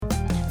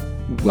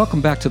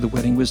Welcome back to the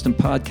Wedding Wisdom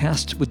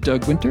Podcast with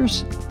Doug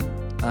Winters.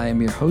 I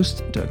am your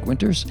host, Doug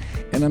Winters,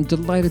 and I'm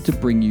delighted to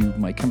bring you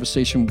my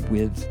conversation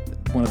with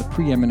one of the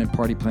preeminent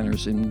party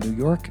planners in New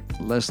York,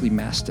 Leslie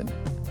Mastin.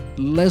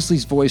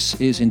 Leslie's voice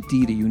is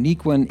indeed a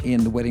unique one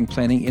in the wedding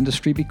planning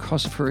industry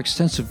because of her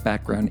extensive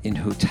background in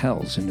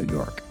hotels in New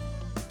York.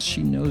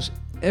 She knows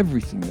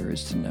everything there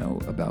is to know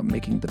about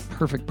making the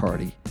perfect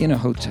party in a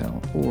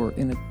hotel or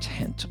in a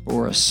tent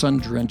or a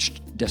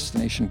sun-drenched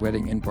destination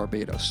wedding in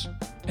Barbados.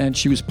 And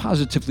she was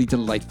positively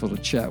delightful to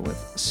chat with.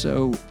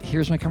 So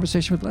here's my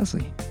conversation with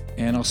Leslie,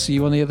 and I'll see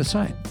you on the other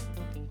side.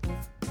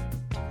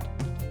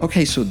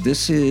 Okay, so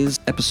this is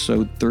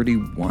episode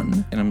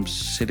 31, and I'm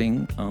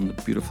sitting on the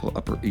beautiful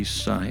Upper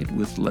East Side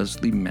with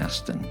Leslie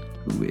Mastin,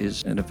 who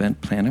is an event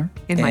planner.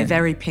 In my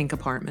very pink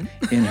apartment.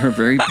 In her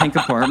very pink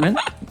apartment,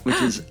 which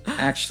is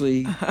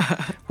actually,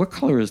 what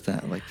color is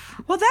that?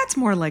 Well, that's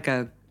more like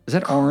a is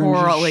that orange?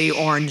 Corally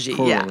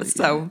orangey, yeah.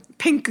 So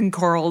pink and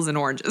corals and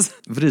oranges.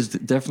 But it is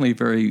definitely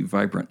very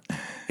vibrant.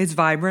 It's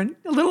vibrant,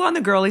 a little on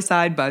the girly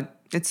side,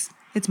 but it's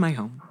my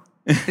home.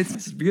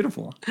 It's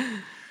beautiful.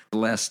 The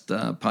last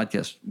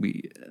podcast,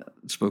 we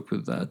spoke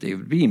with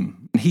David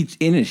Beam.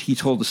 He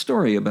told a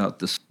story about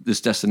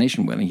this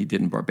destination wedding he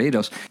did in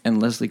Barbados. And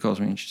Leslie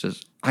calls me and she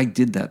says, I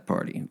did that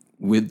party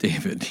with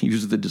David. He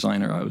was the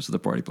designer. I was the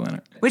party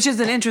planner. Which is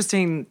an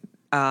interesting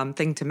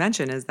thing to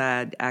mention is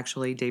that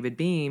actually David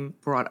Beam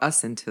brought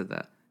us into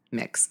the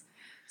mix.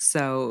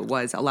 So it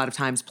was a lot of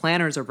times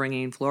planners are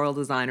bringing floral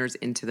designers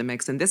into the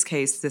mix. In this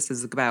case, this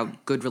is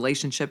about good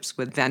relationships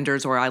with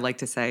vendors, or I like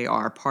to say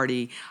our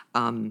party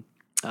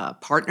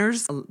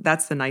partners.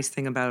 That's the nice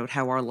thing about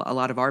how a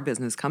lot of our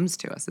business comes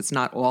to us. It's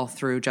not all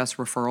through just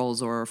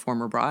referrals or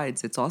former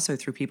brides. It's also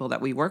through people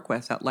that we work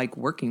with that like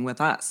working with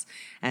us.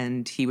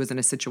 And he was in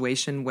a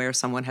situation where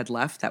someone had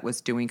left that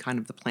was doing kind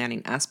of the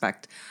planning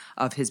aspect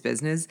of his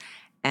business.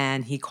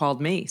 And he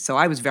called me. So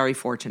I was very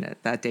fortunate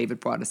that David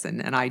brought us in.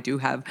 And I do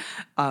have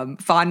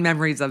fond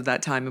memories of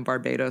that time in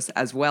Barbados,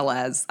 as well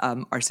as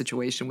our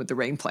situation with the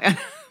rain plan.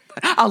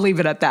 I'll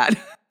leave it at that.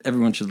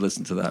 Everyone should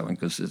listen to that one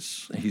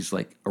because he's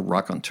like a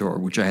raconteur,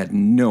 which I had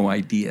no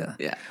idea.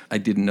 Yeah. I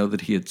didn't know that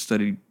he had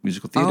studied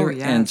musical theater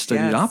and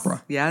studied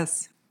opera.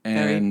 Yes.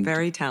 And very,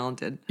 very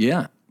talented.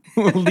 Yeah.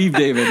 We'll leave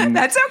David.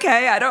 That's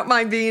okay. I don't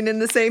mind being in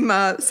the same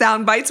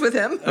sound bites with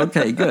him.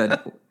 Okay, good.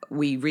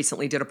 We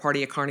recently did a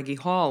party at Carnegie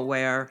Hall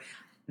where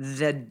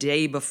the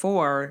day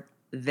before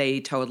they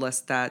told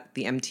us that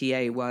the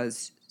MTA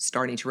was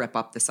starting to rip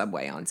up the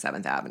subway on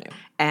 7th Avenue.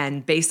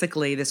 And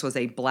basically, this was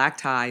a black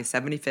tie,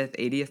 75th,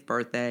 80th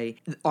birthday.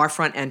 Our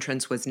front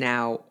entrance was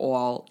now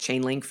all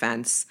chain link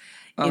fence,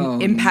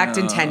 impact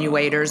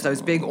attenuators,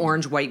 those big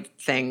orange-white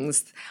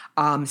things,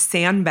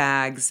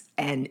 sandbags,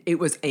 and it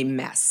was a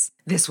mess.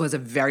 This was a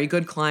very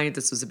good client.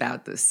 This was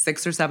about the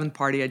 6th or 7th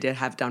party I did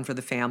have done for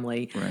the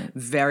family. Right.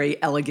 Very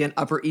elegant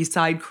Upper East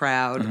Side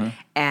crowd.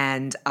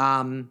 And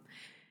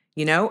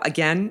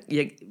again,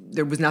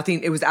 there was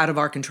nothing, it was out of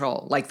our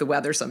control, like the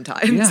weather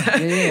sometimes.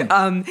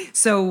 Yeah.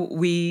 So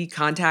we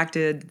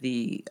contacted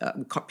the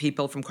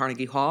people from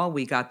Carnegie Hall.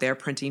 We got their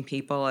printing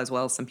people as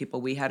well as some people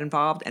we had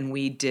involved, and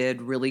we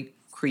did really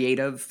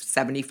creative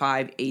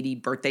 75, 80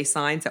 birthday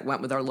signs that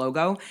went with our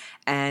logo.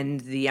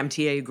 And the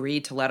MTA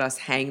agreed to let us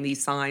hang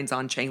these signs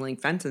on chain link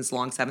fences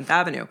along 7th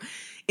Avenue.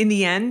 In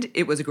the end,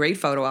 it was a great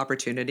photo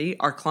opportunity.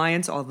 Our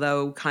clients,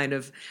 although kind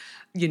of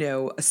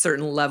a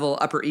certain level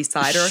Upper East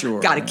Sider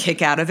got a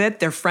kick out of it.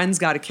 Their friends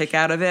got a kick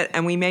out of it.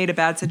 And we made a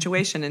bad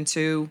situation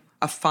into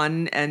a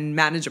fun and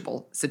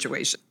manageable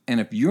situation. And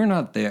if you're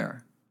not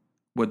there,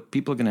 what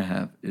people are going to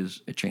have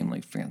is a chain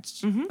link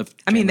fence.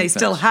 They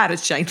still had a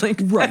chain link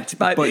fence.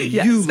 Right. But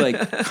yes. you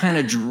kind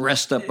of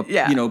dressed up,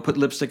 put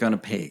lipstick on a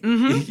pig.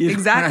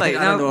 Exactly.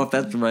 I don't know if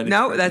that's the right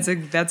expression.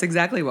 No, that's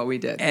exactly what we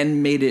did.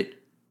 And made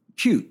it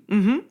cute.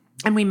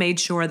 And we made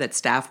sure that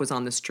staff was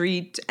on the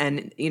street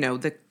and,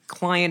 the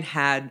client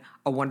had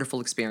a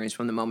wonderful experience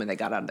from the moment they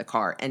got out of the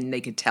car, and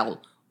they could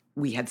tell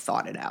we had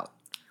thought it out,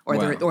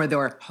 or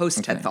their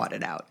host had thought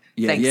it out.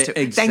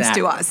 Thanks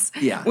to us.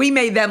 Yeah. We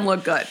made them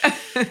look good.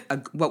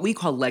 What we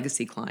call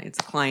legacy clients,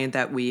 a client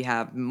that we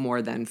have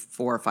more than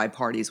 4 or 5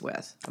 parties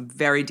with, a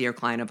very dear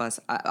client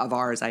of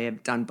ours. I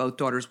have done both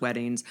daughters'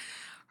 weddings,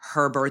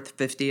 her birth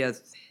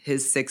 50th,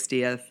 his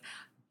 60th,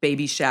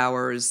 baby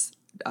showers,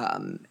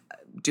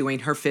 doing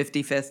her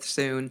 55th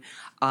soon.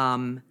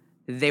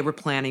 They were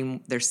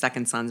planning their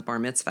second son's bar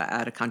mitzvah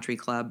at a country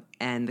club,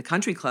 and the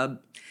country club,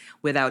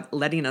 without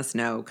letting us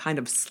know, kind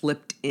of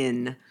slipped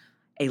in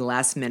a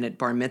last-minute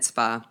bar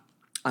mitzvah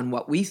on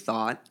what we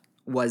thought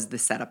was the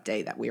setup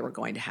day that we were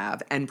going to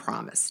have and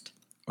promised.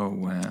 Oh,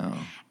 wow.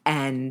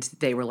 And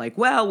they were like,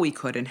 well, we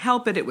couldn't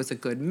help it. It was a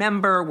good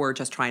member. We're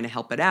just trying to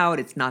help it out.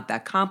 It's not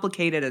that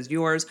complicated as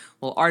yours.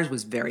 Well, ours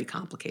was very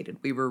complicated.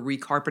 We were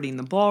recarpeting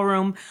the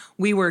ballroom.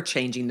 We were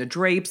changing the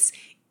drapes.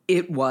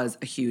 It was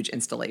a huge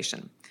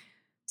installation.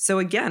 So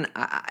again,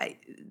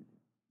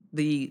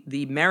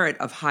 the merit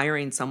of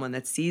hiring someone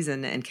that's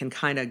seasoned and can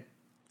kind of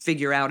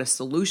figure out a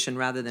solution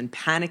rather than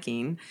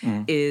panicking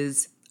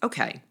is,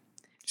 okay.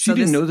 So you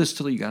didn't know this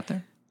till you got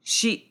there?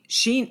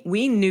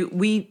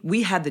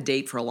 we had the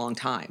date for a long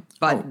time,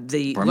 but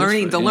the bar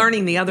learning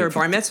mitzvah, the other For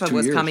bar mitzvah 2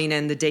 was years. coming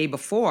in the day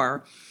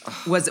before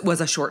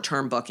was a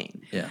short-term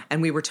booking. Yeah.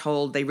 And we were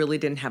told they really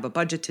didn't have a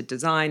budget to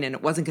design and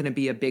it wasn't going to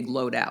be a big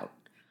load out.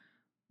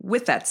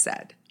 With that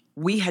said,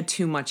 we had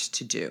too much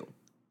to do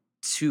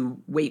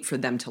to wait for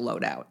them to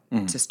load out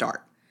to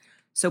start.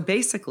 So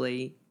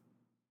basically,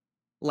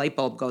 light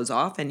bulb goes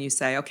off and you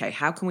say, okay,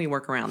 how can we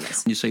work around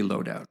this? You say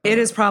loadout. It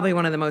is probably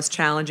one of the most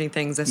challenging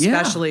things,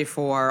 especially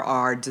for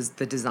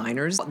the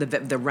designers,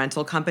 the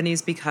rental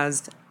companies,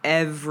 because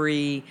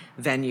every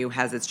venue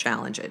has its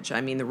challenges.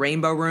 I mean, the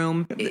Rainbow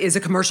Room is a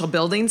commercial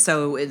building,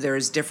 so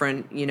there's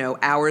different,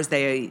 hours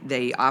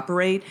they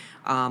operate.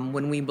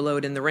 When we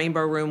load in the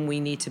Rainbow Room, we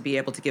need to be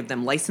able to give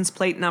them license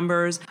plate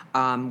numbers,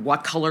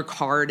 what color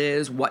car it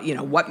is,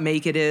 what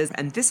make it is,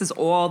 and this is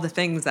all the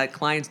things that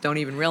clients don't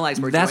even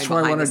realize we're That's doing what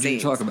I behind the wanted you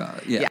to scenes. talk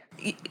about. Yeah.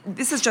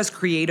 This is just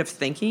creative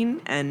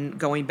thinking, and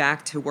going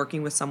back to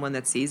working with someone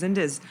that's seasoned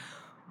is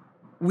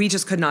we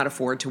just could not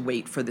afford to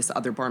wait for this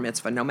other bar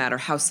mitzvah, no matter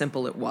how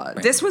simple it was.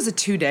 Right. This was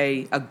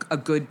a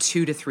good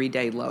 2 to 3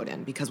 day load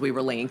in because we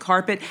were laying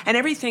carpet, and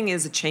everything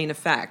is a chain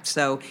effect.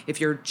 So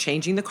if you're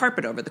changing the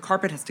carpet over, the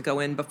carpet has to go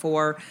in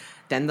before,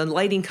 then the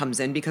lighting comes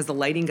in because the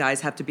lighting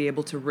guys have to be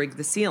able to rig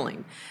the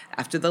ceiling.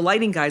 After the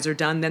lighting guys are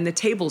done, then the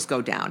tables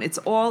go down. It's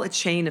all a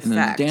chain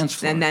effect. then the dance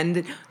floor. And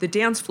then the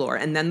dance floor,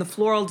 and then the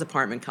floral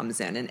department comes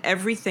in, and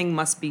everything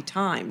must be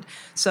timed.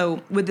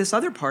 So with this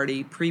other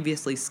party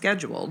previously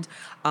scheduled,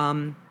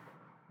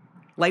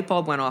 light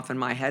bulb went off in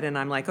my head, and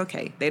I'm like,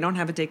 okay, they don't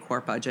have a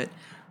decor budget.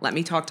 Let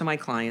me talk to my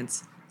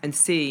clients and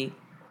see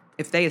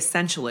if they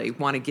essentially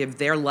want to give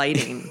their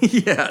lighting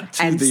Yeah.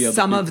 and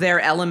some of their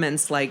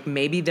elements, like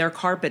maybe their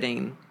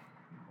carpeting,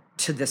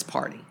 to this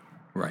party.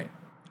 Right.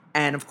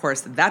 And of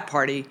course, that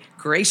party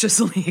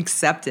graciously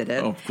accepted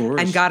it. Of course.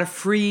 And got a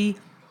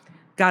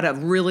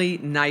really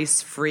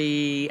nice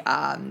free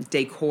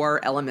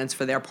decor elements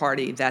for their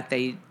party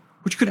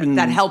Which could have been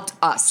that helped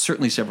us.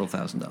 certainly several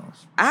 $1,000s.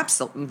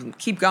 Absolutely.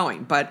 Keep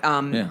going. But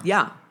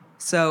yeah.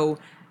 So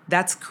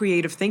that's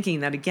creative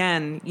thinking that,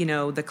 again,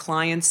 the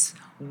clients,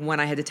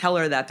 when I had to tell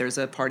her that there's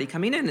a party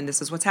coming in and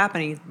this is what's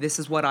happening, this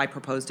is what I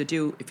propose to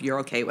do if you're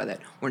okay with it.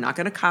 We're not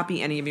going to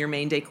copy any of your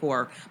main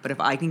decor, but if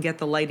I can get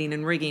the lighting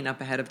and rigging up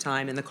ahead of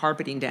time and the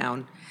carpeting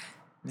down,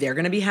 they're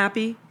going to be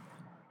happy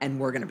and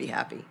we're going to be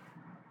happy.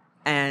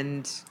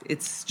 And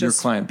it's just Your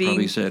client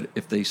probably said,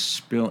 if they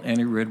spill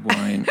any red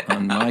wine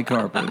on my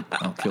carpet,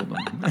 I'll kill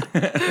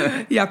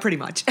them. Yeah, pretty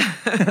much.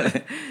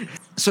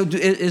 So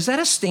is that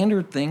a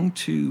standard thing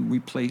to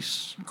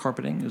replace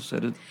carpeting? Is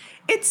that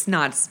It's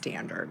not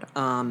standard.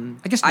 I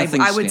guess I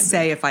nothing's would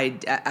standard.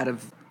 say out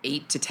of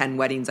 8 to 10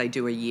 weddings I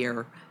do a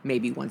year,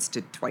 maybe once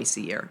to twice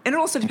a year. And it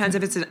also depends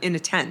if it's in a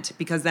tent,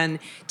 because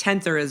then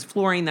tent there is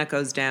flooring that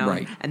goes down,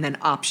 Right. and then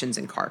options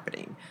in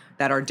carpeting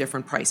that are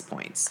different price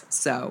points.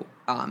 So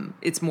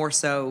it's more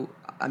so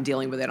I'm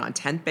dealing with it on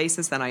tent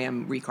basis than I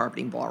am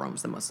recarpeting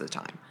ballrooms the most of the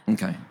time.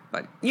 Okay.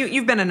 But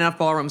you've been in enough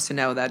ballrooms to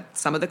know that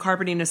some of the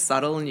carpeting is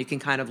subtle, and you can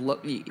kind of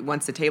look,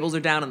 once the tables are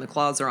down and the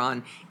cloths are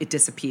on, it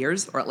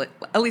disappears, or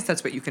at least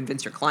that's what you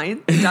convince your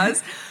client it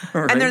does.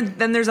 Right. And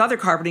then there's other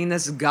carpeting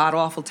that's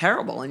god-awful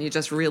terrible, and you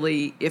just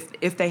really,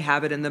 if they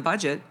have it in the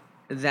budget,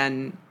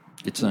 then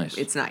It's nice.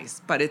 it's nice.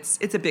 But it's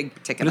a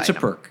big ticket But it's a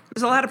item. perk.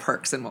 There's a lot of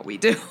perks in what we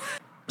do.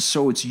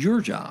 So it's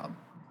your job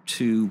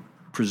to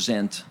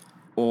present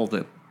all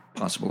the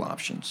possible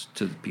options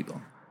to the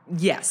people.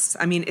 Yes.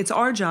 I mean, it's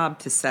our job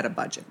to set a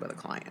budget with a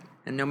client.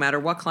 And no matter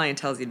what client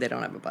tells you they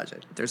don't have a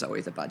budget, there's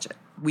always a budget.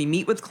 We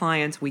meet with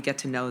clients, we get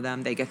to know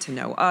them, they get to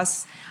know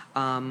us.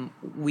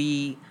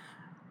 We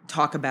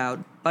talk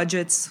about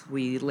budgets,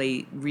 we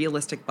lay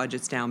realistic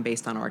budgets down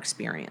based on our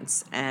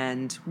experience.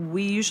 And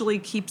we usually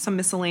keep some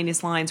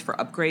miscellaneous lines for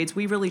upgrades.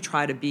 We really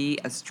try to be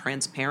as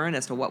transparent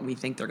as to what we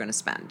think they're going to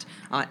spend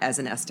as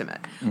an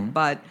estimate.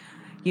 But,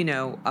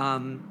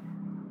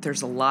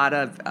 there's a lot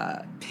of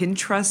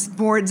Pinterest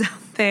boards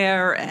out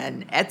there,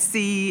 and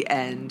Etsy,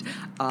 and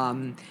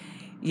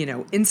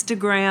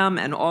Instagram,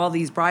 and all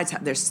these brides.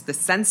 There's the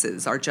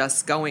senses are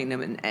just going,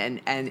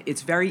 and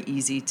it's very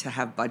easy to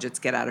have budgets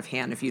get out of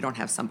hand if you don't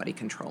have somebody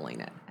controlling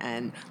it.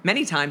 And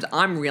many times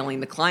I'm reeling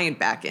the client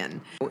back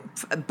in.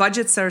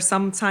 Budgets are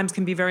sometimes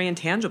can be very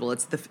intangible.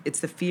 It's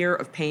the fear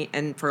of paying,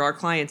 and for our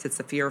clients, it's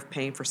the fear of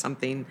paying for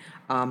something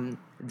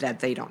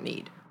that they don't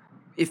need.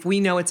 If we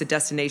know it's a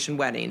destination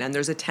wedding and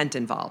there's a tent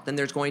involved and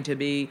there's going to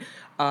be,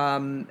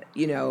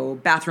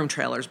 bathroom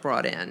trailers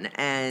brought in,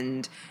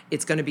 and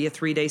it's going to be a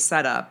 3-day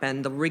setup,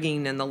 and the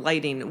rigging and the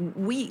lighting,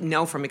 we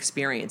know from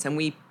experience, and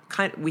we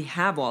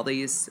have all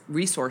these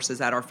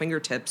resources at our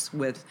fingertips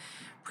with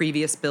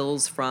previous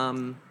bills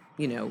from,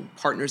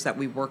 partners that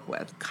we work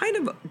with, kind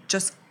of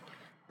just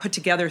put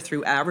together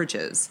through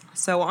averages.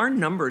 So our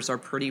numbers are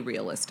pretty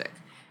realistic.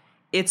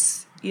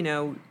 It's,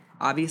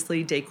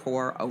 obviously,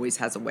 decor always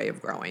has a way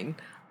of growing.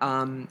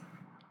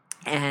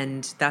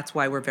 And that's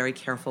why we're very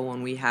careful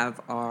when we have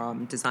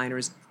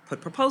designers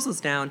put proposals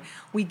down.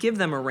 We give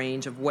them a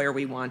range of where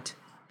we want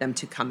them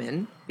to come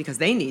in because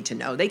they need to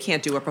know. They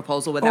can't do a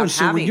proposal without Oh,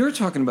 so when having you're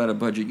talking about a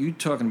budget, you're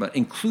talking about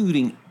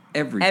including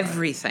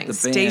everything. the band,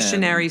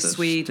 stationary the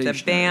suite, the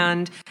stationery.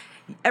 band,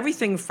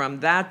 everything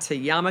from that to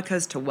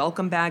yarmulkes to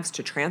welcome bags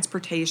to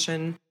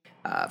transportation,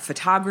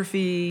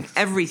 photography,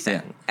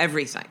 everything,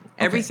 everything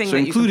So that you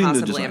can including the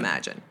possibly design.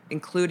 imagine,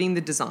 including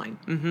the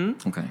design.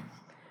 Okay.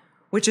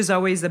 Which is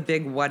always a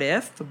big what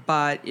if,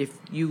 but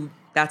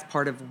that's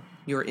part of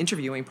your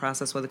interviewing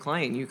process with a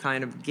client. You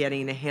kind of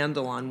getting a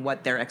handle on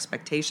what their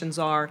expectations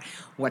are,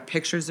 what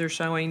pictures they're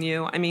showing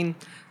you. I mean,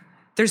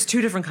 there's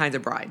two different kinds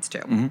of brides too.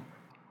 Mm-hmm.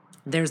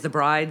 There's the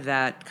bride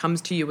that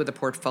comes to you with a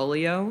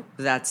portfolio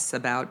that's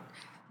about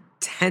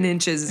 10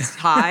 inches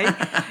high,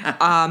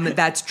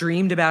 that's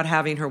dreamed about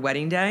having her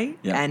wedding day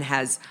and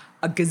has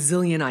a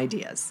gazillion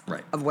ideas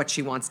of what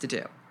she wants to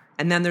do.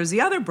 And then there's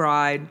the other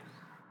bride,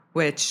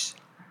 which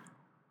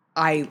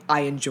I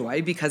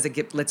enjoy because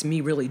it lets me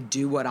really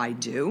do what I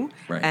do.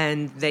 Right.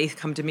 And they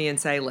come to me and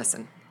say,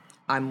 listen,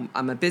 I'm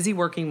a busy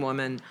working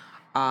woman.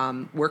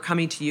 We're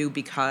coming to you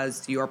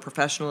because you're a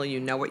professional,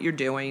 you know what you're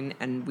doing,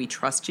 and we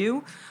trust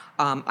you.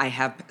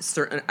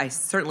 I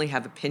certainly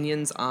have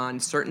opinions on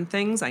certain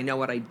things. I know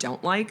what I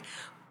don't like.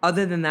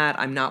 Other than that,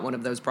 I'm not one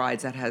of those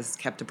brides that has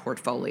kept a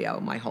portfolio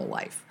my whole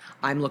life.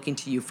 I'm looking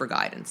to you for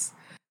guidance.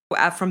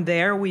 From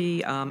there,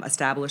 we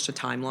established a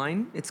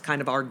timeline. It's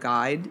kind of our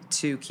guide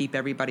to keep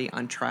everybody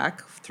on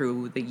track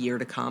through the year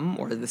to come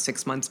or the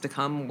 6 months to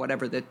come,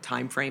 whatever the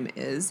time frame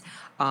is.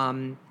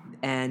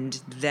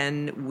 And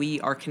then we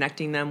are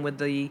connecting them with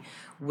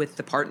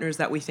the partners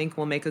that we think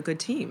will make a good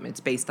team.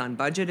 It's based on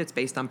budget. It's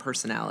based on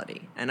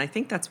personality. And I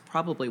think that's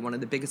probably one of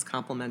the biggest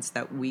compliments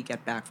that we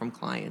get back from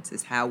clients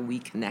is how we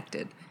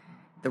connected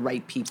the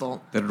right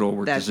people. That it all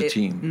worked as a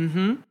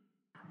team.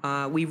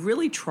 Mm-hmm. We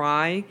really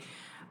try...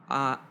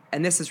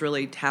 and this has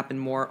really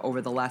happened more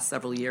over the last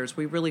several years.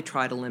 We really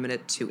try to limit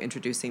it to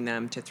introducing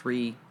them to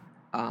 3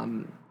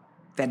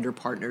 vendor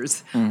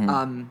partners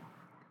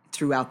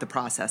throughout the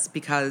process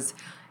because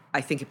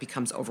I think it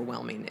becomes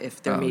overwhelming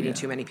if they're meeting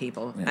too many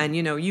people. Yeah. And,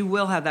 you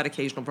will have that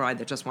occasional bride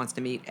that just wants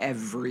to meet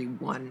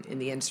everyone in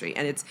the industry.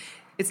 And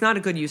it's not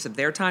a good use of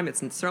their time. It's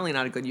certainly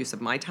not a good use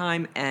of my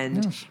time.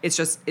 And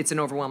it's an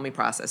overwhelming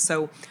process.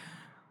 So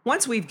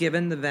once we've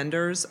given the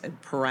vendors a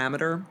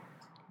parameter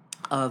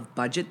of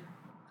budget,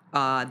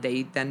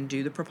 they then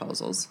do the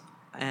proposals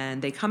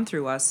and they come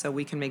through us so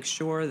we can make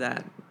sure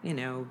that,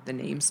 the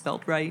name's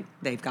spelled right,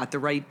 they've got the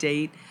right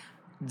date,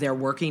 they're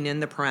working in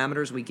the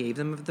parameters we gave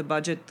them of the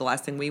budget. The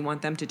last thing we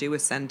want them to do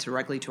is send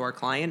directly to our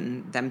client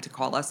and them to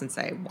call us and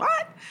say,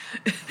 what?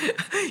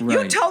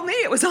 You told me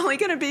it was only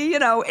going to be,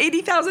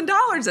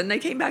 $80,000 and they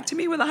came back to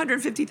me with a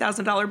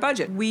 $150,000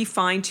 budget. We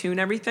fine tune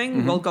everything.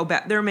 Mm-hmm. We'll go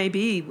back. There may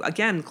be,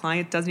 again,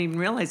 client doesn't even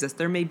realize this.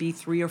 There may be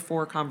 3 or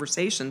 4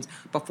 conversations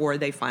before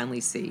they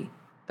finally see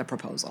the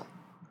proposal,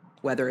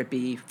 whether it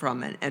be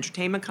from an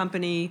entertainment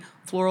company,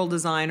 floral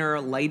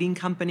designer, lighting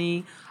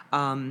company.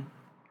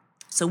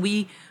 So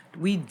we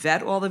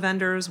vet all the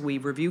vendors, we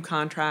review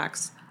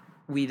contracts,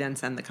 we then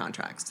send the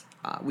contracts.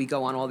 We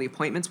go on all the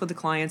appointments with the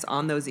clients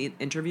on those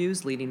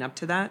interviews leading up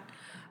to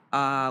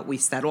that. We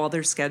set all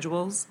their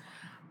schedules.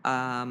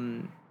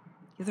 There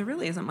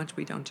really isn't much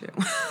we don't do.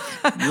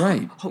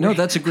 Right. No,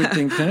 that's a great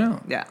thing to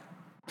know. Yeah.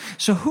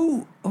 So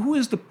who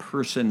is the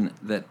person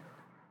that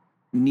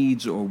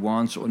needs or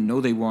wants or know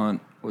they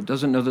want or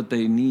doesn't know that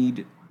they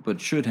need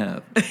but should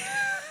have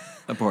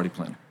a party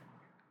planner?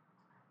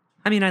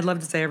 I mean, I'd love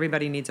to say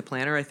everybody needs a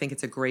planner. I think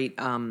it's a great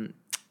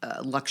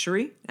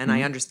luxury, and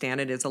I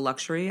understand it is a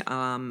luxury,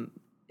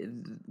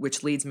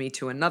 which leads me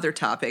to another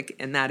topic,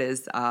 and that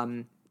is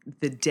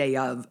the day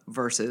of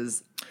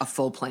versus a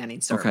full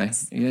planning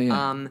service. Okay.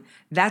 Yeah.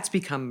 That's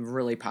become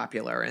really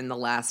popular in the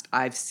last,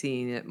 I've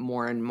seen it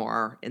more and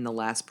more in the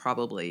last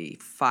probably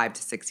 5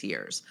 to 6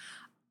 years.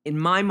 In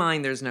my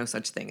mind, there's no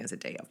such thing as a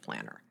day of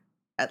planner,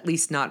 at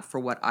least not for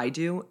what I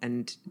do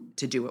and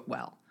to do it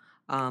well.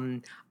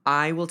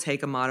 I will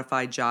take a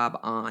modified job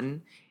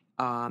on,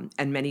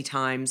 and many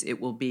times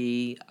it will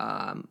be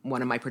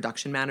one of my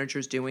production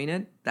managers doing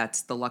it.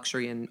 That's the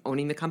luxury in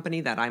owning the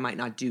company, that I might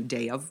not do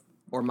day of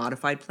or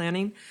modified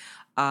planning.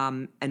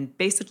 And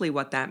basically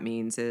what that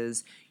means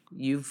is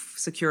you've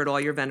secured all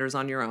your vendors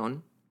on your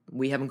own.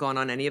 We haven't gone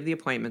on any of the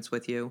appointments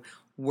with you.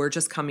 We're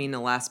just coming to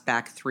last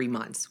back 3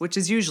 months, which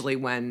is usually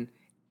when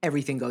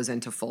everything goes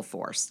into full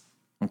force.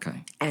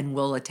 Okay. And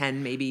we'll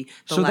attend maybe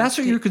the So that's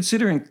what you're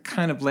considering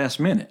kind of last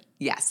minute.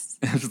 Yes.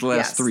 The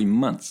last 3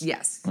 months.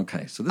 Yes.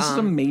 Okay. So this is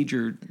a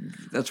major,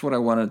 that's what I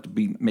wanted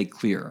to make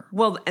clear.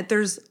 Well,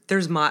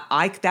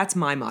 that's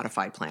my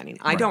modified planning.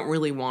 I don't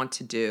really want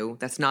to do,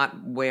 that's not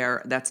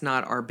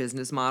our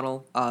business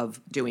model of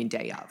doing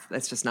day of.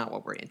 That's just not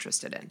what we're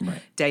interested in.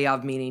 Right. Day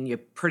of meaning you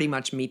pretty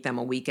much meet them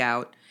a week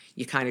out.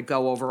 You kind of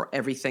go over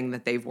everything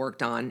that they've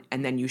worked on,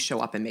 and then you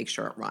show up and make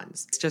sure it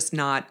runs. It's just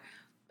not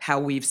how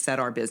we've set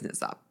our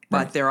business up.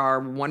 But there are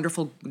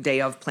wonderful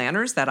day of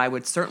planners that I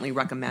would certainly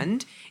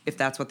recommend if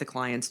that's what the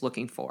client's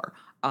looking for.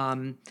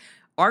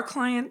 Our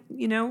client,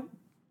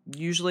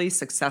 usually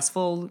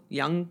successful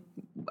young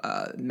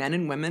men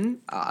and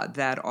women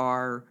that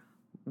are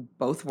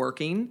both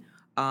working.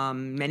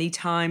 Many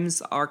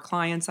times our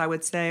clients, I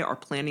would say, are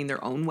planning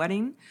their own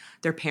wedding.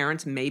 Their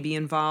parents may be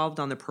involved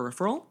on the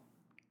peripheral,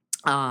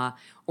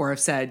 or have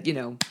said,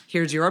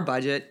 here's your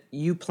budget.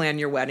 You plan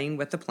your wedding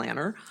with the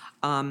planner.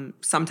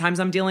 Sometimes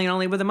I'm dealing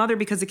only with a mother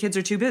because the kids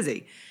are too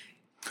busy.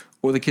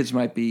 Or the kids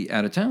might be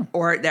out of town.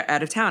 Or they're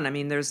out of town. I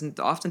mean, there's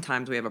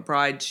oftentimes we have a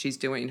bride, she's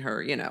doing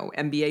her,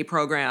 MBA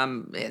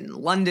program in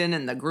London,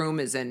 and the groom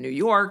is in New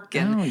York,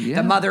 and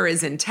the mother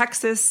is in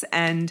Texas,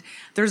 and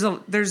there's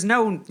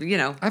no.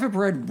 I have a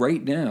bride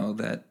right now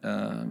that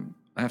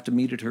I have to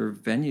meet at her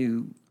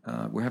venue.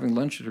 We're having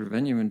lunch at her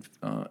venue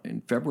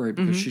in February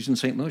because she's in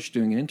St. Louis. She's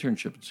doing an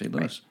internship in St.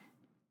 Louis.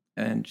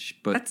 Right.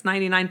 But that's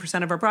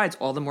 99% of our brides.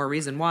 All the more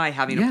reason why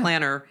having a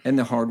planner and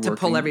the hard to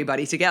pull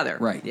everybody together.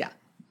 Right. Yeah.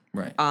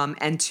 Right.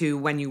 And to,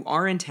 when you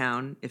are in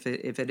town, if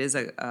it is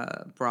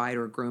a bride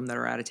or a groom that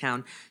are out of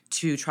town,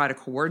 to try to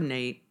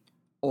coordinate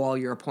all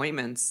your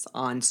appointments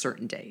on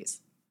certain days.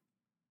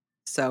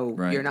 So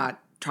you're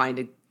not trying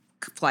to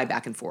fly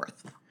back and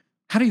forth.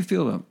 How do you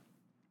feel about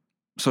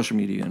social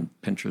media and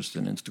Pinterest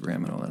and Instagram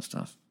and all that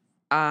stuff?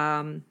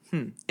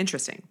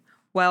 Interesting.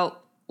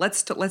 Well,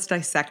 let's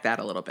dissect that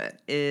a little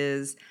bit.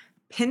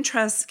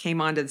 Pinterest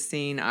came onto the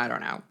scene, I don't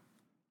know,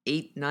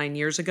 8-9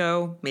 years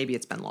ago. Maybe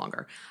it's been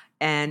longer.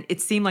 And it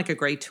seemed like a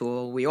great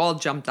tool. We all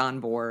jumped on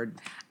board.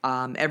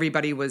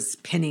 Everybody was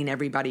pinning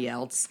everybody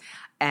else.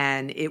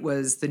 And it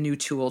was the new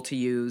tool to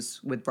use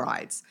with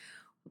brides,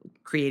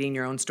 creating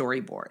your own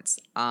storyboards.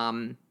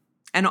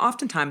 And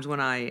oftentimes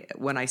when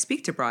I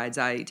speak to brides,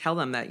 I tell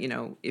them that,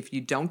 if you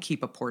don't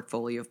keep a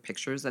portfolio of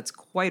pictures, that's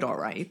quite all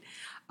right.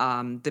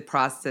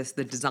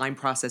 The design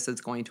process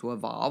is going to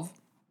evolve.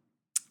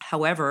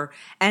 However,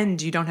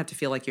 and you don't have to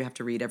feel like you have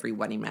to read every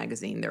wedding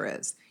magazine there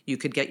is. You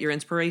could get your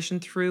inspiration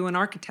through an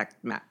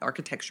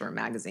architecture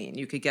magazine.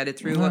 You could get it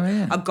through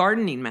a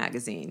gardening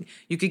magazine.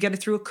 You could get it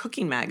through a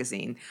cooking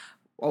magazine.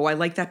 Oh, I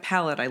like that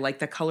palette. I like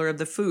the color of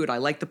the food. I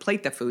like the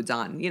plate the food's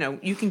on.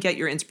 You can get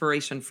your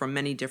inspiration from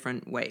many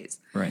different ways.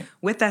 Right.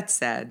 With that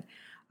said,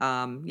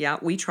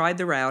 we tried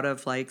the route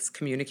of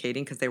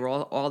communicating because they were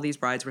all these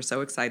brides were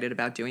so excited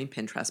about doing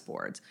Pinterest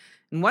boards.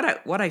 And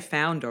what I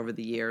found over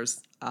the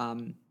years,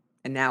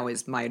 and now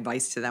is my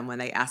advice to them when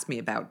they ask me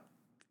about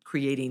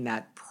creating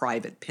that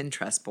private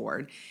Pinterest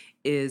board,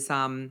 is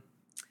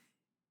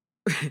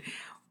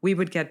we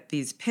would get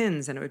these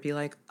pins and it would be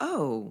like,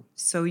 oh,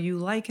 so you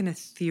like an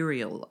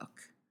ethereal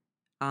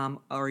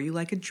look, or you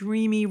like a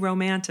dreamy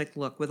romantic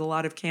look with a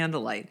lot of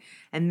candlelight.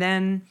 And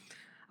then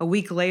a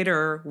week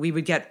later, we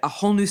would get a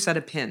whole new set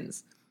of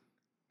pins.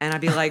 And I'd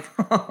be like,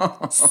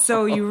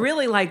 so you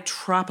really like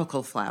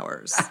tropical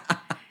flowers.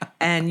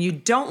 And you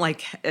don't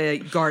like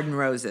garden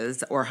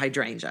roses or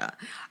hydrangea.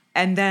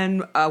 And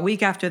then a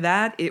week after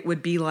that, it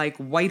would be like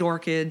white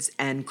orchids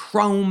and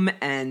chrome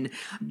and,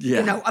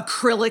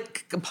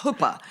 acrylic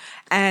pupa.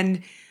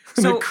 And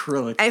so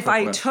if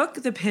I took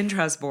the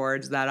Pinterest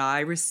boards that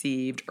I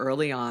received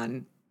early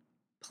on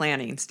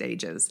planning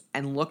stages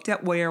and looked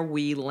at where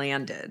we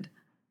landed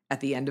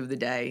at the end of the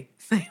day,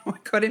 they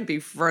couldn't be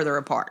further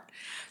apart.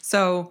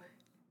 So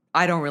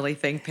I don't really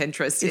think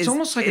Pinterest It's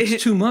almost like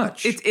it's too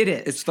much. It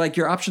is. It's like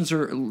your options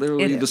are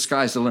literally the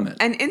sky's the limit.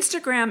 And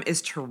Instagram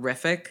is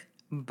terrific,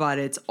 but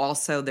it's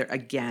also there,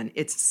 again,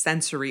 it's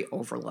sensory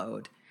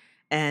overload.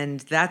 And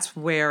that's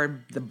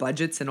where the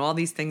budgets and all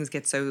these things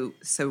get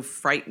so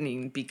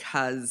frightening,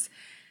 because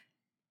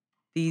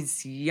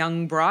these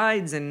young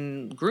brides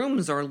and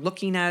grooms are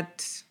looking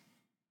at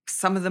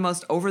some of the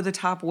most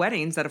over-the-top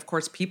weddings that, of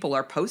course, people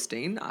are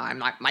posting, I'm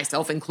not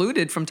myself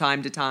included from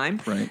time to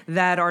time,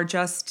 that are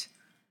just...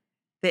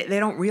 They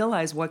don't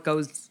realize what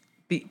goes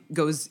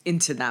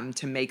into them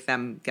to make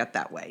them get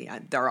that way.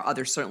 There are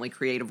other certainly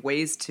creative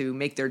ways to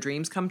make their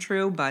dreams come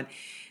true, but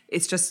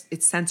it's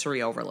sensory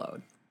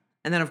overload.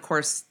 And then, of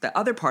course, the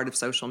other part of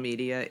social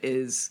media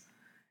is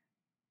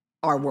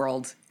our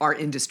world, our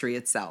industry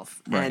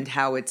itself, and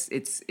how it's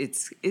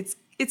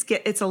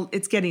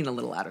getting a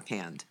little out of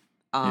hand.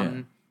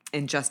 And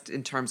just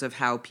in terms of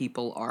how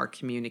people are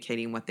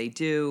communicating what they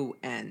do,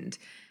 and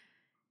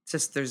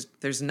just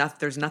there's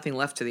nothing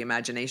left to the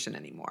imagination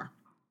anymore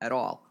at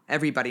all.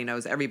 Everybody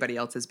knows everybody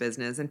else's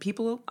business, and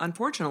people,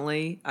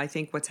 unfortunately, I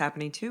think what's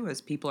happening too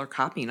is people are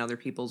copying other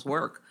people's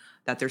work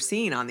that they're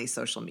seeing on these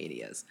social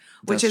medias.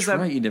 Which That's is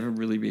right. You never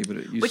really be able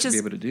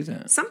to do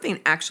that. Something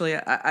actually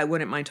I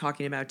wouldn't mind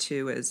talking about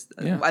too is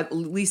at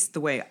least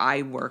the way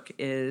I work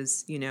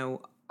is,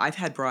 I've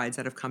had brides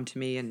that have come to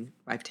me and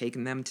I've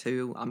taken them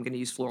to, I'm going to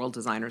use floral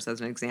designers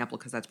as an example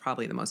because that's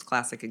probably the most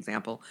classic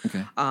example.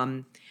 Okay.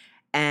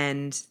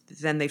 And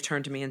then they've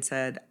turned to me and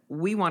said,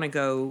 we want to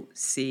go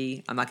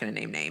see, I'm not going to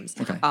name names,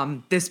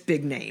 this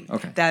big name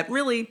that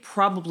really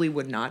probably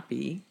would not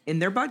be in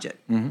their budget.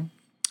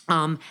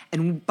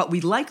 Mm-hmm. But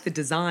we like the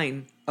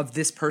design of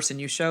this person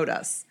you showed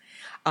us,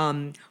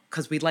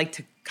 because we'd like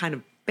to kind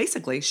of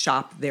basically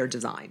shop their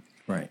design.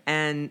 Right.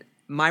 And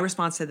my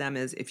response to them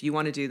is, if you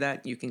want to do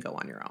that, you can go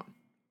on your own.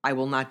 I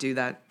will not do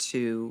that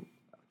to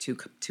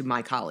to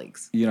my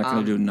colleagues. You're not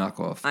going to do a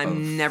knockoff.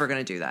 I'm never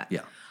going to do that.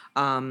 Yeah.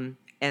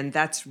 And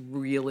that's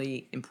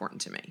really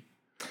important to me.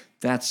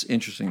 That's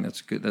interesting.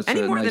 That's good. That's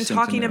any more nice than thing to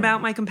talking know.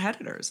 about my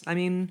competitors. I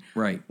mean,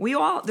 Right.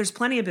 there's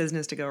plenty of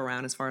business to go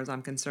around as far as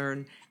I'm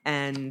concerned.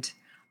 And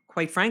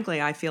quite frankly,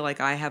 I feel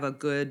like I have a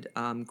good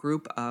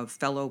group of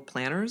fellow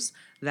planners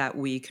that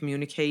we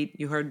communicate.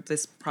 You heard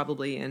this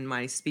probably in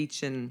my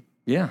speech in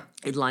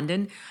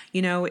London.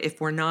 You know, if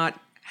we're not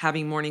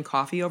having morning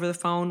coffee over the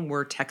phone,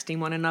 we're texting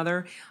one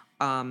another,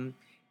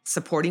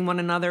 supporting one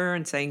another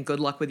and saying good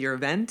luck with your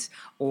event,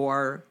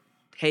 or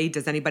hey,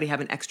 does anybody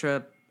have an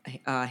extra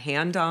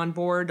hand on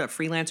board, a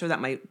freelancer that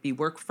might be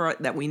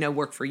that we know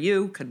work for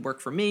you, could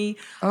work for me.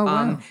 Oh,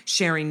 wow.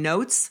 Sharing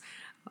notes.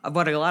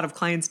 What a lot of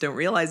clients don't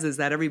realize is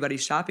that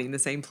everybody's shopping the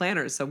same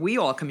planners. So we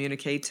all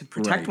communicate to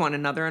protect one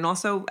another and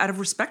also out of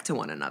respect to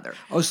one another.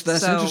 Oh, so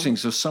that's interesting.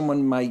 So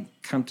someone might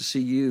come to see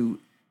you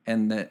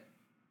and that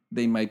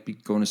they might be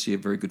going to see a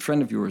very good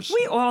friend of yours.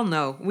 We all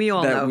know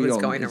who's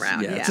going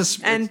around. Yeah.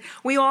 And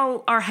we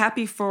all are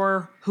happy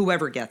for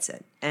whoever gets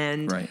it.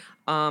 And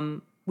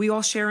we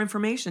all share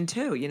information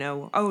too. You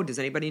know, oh, does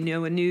anybody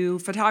know a new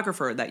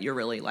photographer that you're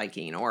really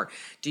liking? Or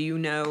do you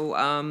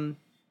know,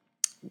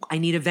 I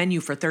need a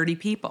venue for 30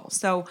 people.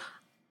 So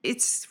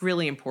it's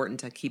really important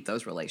to keep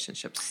those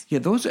relationships. Yeah,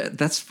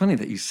 that's funny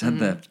that you said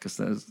that, because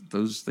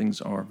those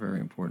things are very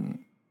important.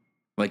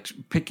 Like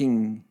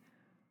picking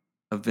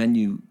a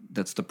venue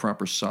that's the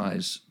proper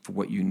size for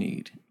what you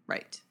need.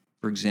 Right.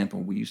 For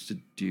example, we used to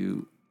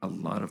do a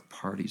lot of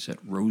parties at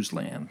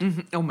Roseland.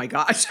 Mm-hmm. Oh my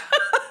gosh.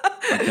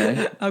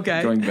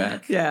 Okay. Going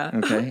back. Yeah.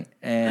 Okay.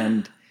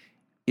 And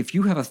if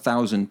you have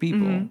 1,000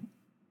 people,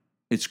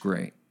 it's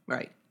great.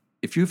 Right.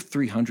 If you have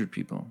 300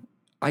 people,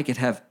 I could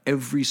have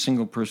every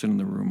single person in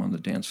the room on the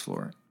dance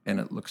floor, and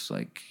it looks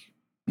like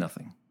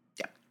nothing.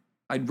 Yeah.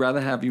 I'd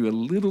rather have you a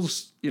little,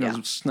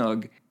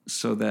 snug,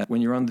 so that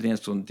when you're on the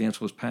dance floor and the dance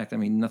floor is packed, I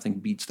mean, nothing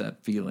beats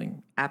that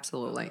feeling.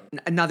 Absolutely.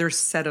 Another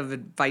set of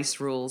advice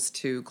rules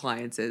to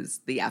clients is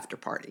the after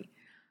party.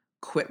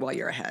 Quit while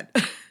you're ahead.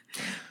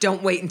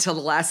 Don't wait until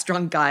the last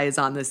drunk guy is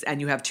on this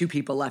and you have 2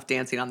 people left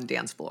dancing on the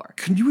dance floor.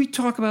 Can we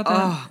talk about that?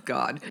 Oh,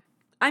 God.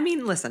 I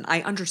mean, listen,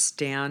 I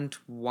understand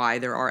why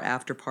there are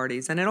after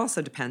parties, and it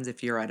also depends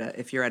if you're at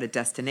a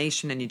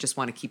destination and you just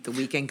want to keep the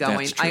weekend going.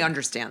 That's true. I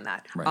understand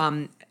that.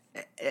 Right.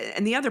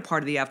 And the other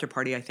part of the after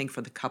party, I think, for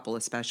the couple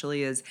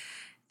especially, is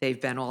they've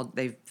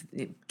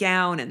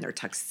gown and their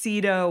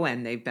tuxedo,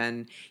 and they've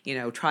been,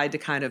 tried to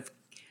kind of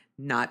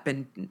not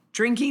been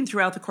drinking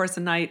throughout the course of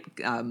the night,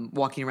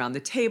 walking around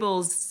the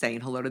tables, saying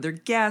hello to their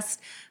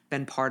guests,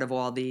 been part of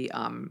all the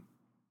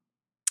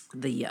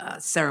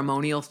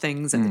ceremonial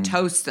things and the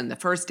toasts and the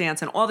first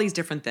dance and all these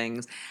different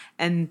things.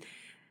 And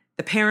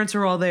the parents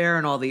are all there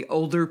and all the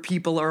older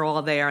people are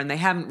all there, and they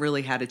haven't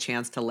really had a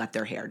chance to let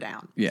their hair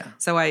down. Yeah.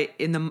 So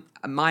in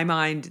my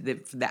mind,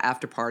 the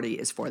after party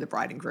is for the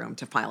bride and groom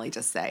to finally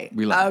just say,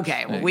 relax.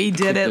 Okay, well, we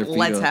did it.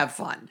 Let's have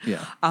fun.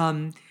 Yeah.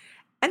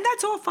 And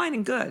that's all fine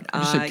and good.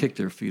 You said kick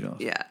their feet off.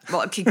 Yeah.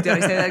 Well, did I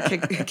say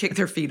that? Kick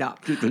their feet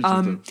up.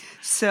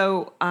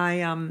 So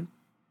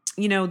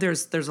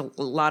there's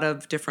a lot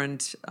of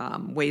different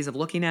ways of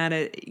looking at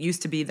it. It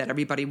used to be that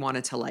everybody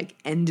wanted to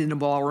end in a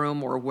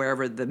ballroom or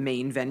wherever the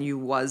main venue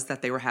was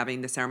that they were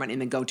having the ceremony,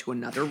 and then go to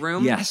another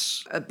room.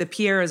 Yes. The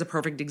Pierre is a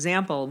perfect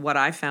example. What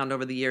I've found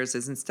over the years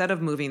is instead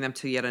of moving them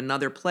to yet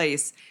another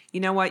place,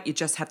 you know what? You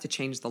just have to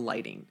change the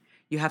lighting.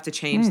 You have to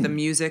change the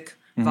music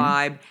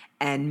vibe,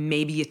 and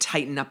maybe you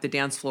tighten up the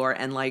dance floor,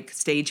 and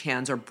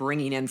stagehands are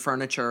bringing in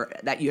furniture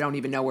that you don't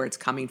even know where it's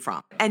coming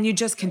from. And you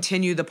just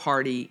continue the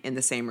party in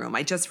the same room.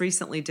 I just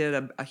recently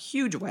did a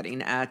huge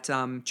wedding at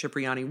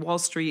Cipriani Wall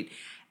Street,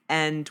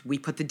 and we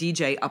put the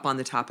DJ up on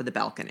the top of the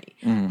balcony.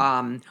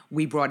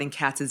 We brought in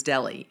Katz's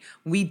Deli.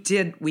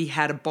 We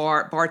had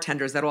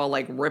bartenders that all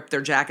ripped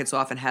their jackets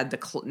off and had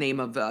the name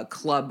of the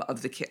club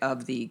of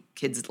the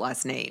kid's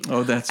last name.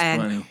 Oh, that's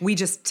and funny. We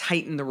just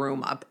tightened the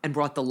room up and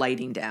brought the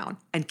lighting down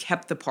and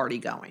kept the party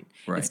going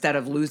instead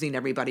of losing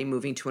everybody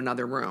moving to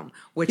another room.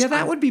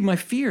 That would be my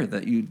fear,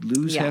 that you'd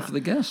lose half of the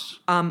guests.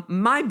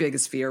 My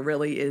biggest fear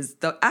really is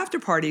the after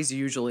parties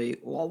usually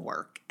all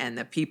work and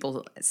the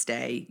people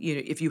stay.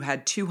 If you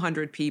had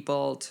 200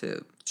 people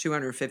to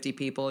 250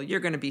 people, you're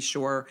going to be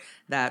sure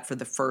that for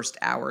the first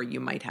hour you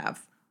might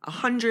have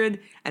 100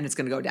 and it's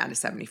going to go down to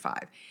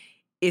 75.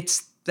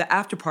 It's the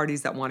after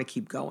parties that want to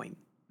keep going,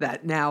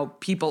 that now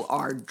people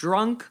are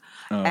drunk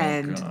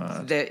and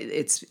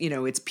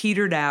it's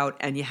petered out,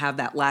 and you have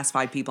that last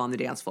 5 people on the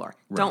dance floor.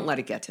 Right. Don't let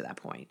it get to that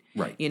point.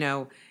 Right.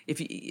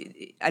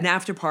 An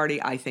after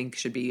party, I think,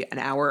 should be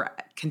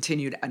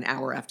continued an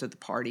hour after the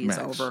party is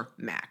over,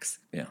 max.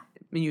 Yeah.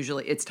 I mean,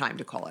 usually it's time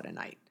to call it a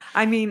night.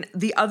 I mean,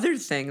 the other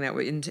thing that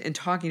in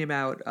talking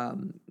about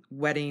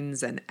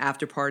weddings and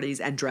after parties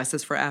and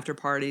dresses for after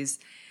parties,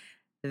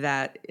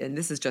 and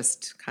this is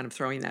just kind of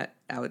throwing that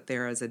out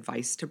there as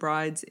advice to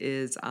brides,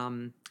 is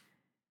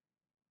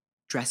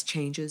dress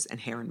changes and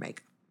hair and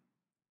makeup.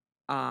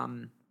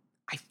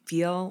 I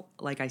feel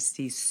like I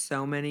see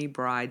so many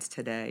brides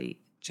today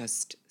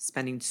just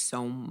spending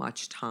so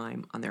much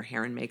time on their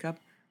hair and makeup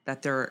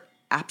that they're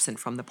absent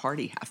from the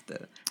party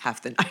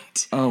half the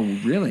night. Oh,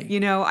 really? You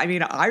know, I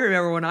mean, I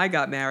remember when I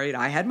got married,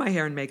 I had my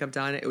hair and makeup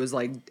done. It was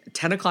like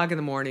 10 o'clock in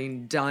the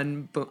morning,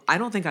 done. But I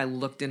don't think I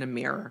looked in a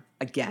mirror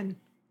again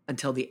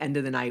until the end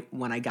of the night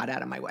when I got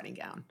out of my wedding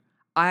gown.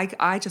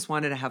 I just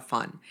wanted to have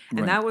fun.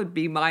 And that would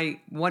be my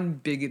one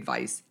big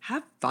advice.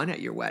 Have fun at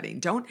your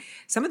wedding.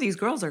 Some of these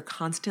girls are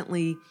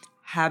constantly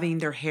having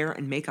their hair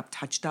and makeup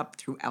touched up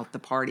throughout the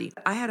party.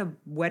 I had a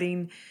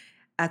wedding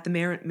at the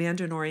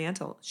Mandarin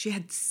Oriental. She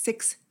had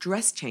 6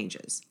 dress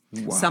changes.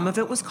 Wow. Some of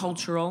it was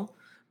cultural,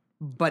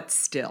 but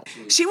still.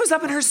 She was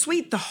up in her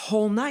suite the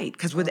whole night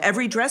because with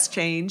every dress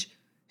change,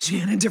 she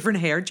had a different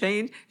hair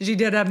change. She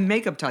did a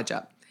makeup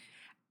touch-up.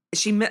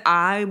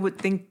 I would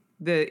think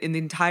in the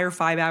entire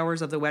 5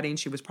 hours of the wedding,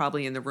 she was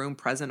probably in the room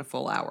present a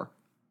full hour.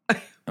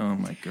 Oh,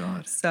 my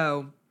God.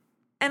 So,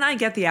 and I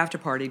get the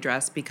after-party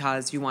dress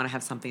because you want to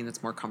have something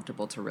that's more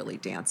comfortable to really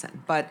dance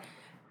in. But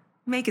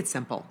make it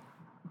simple.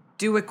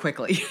 Do it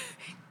quickly.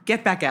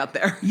 Get back out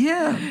there.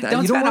 Yeah.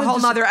 Don't spend a whole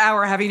nother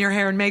hour having your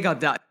hair and makeup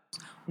done.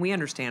 We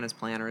understand as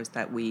planners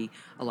that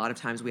a lot of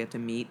times we have to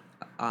meet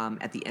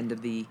at the end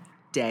of the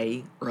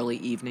day, early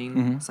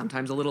evening,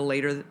 sometimes a little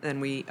later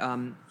than we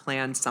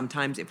planned,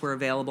 sometimes if we're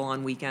available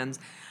on weekends.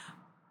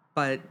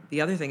 But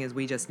the other thing is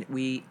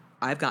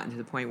I've gotten to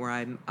the point where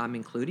I'm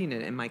including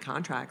it in my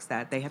contracts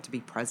that they have to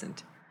be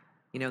present.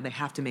 You know, they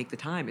have to make the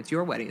time. It's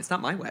your wedding. It's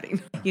not my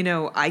wedding. You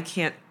know, I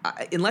can't,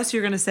 unless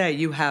you're going to say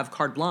you have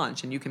carte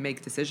blanche and you can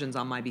make decisions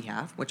on my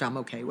behalf, which I'm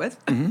okay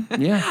with.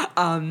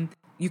 Yeah.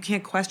 You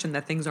can't question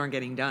that things aren't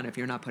getting done if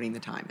you're not putting the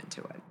time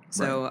into it.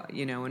 So,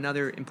 you know,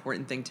 another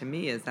important thing to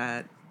me is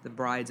that the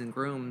brides and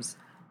grooms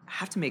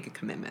have to make a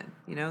commitment.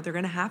 You know, they're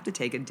going to have to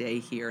take a day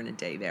here and a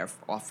day there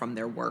off from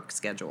their work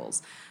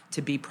schedules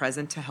to be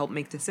present to help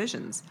make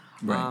decisions.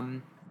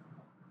 Right.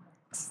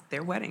 It's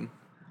their wedding.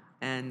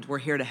 And we're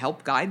here to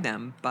help guide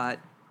them, but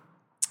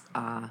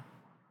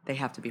they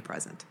have to be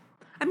present.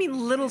 I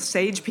mean, little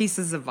sage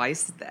pieces of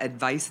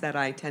advice that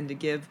I tend to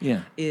give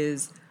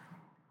is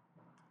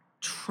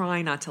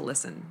try not to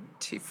listen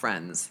to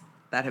friends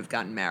that have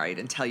gotten married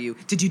and tell you,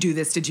 did you do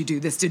this? Did you do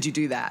this? Did you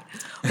do that?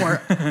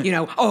 Or, you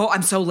know, oh,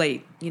 I'm so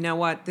late. You know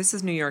what? This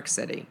is New York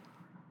City.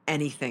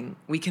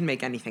 We can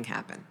make anything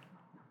happen.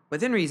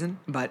 Within reason,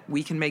 but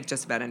we can make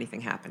just about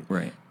anything happen.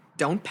 Right.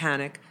 Don't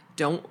panic.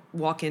 Don't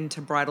walk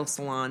into bridal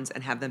salons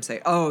and have them say,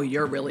 oh,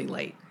 you're really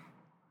late.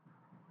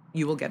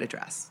 You will get a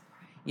dress.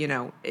 You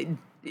know,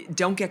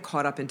 don't get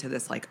caught up into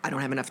this, like, I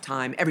don't have enough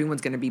time.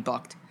 Everyone's going to be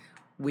booked.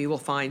 We will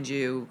find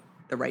you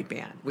the right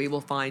band. We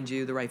will find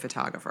you the right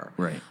photographer.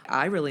 Right.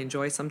 I really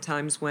enjoy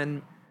sometimes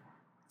when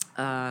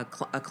a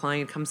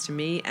client comes to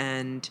me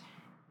and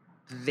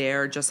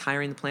they're just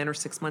hiring the planner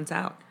 6 months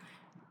out.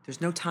 There's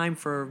no time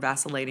for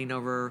vacillating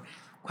over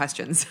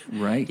questions.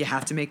 Right. You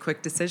have to make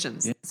quick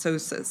decisions. Yeah. So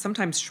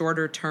sometimes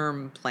shorter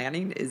term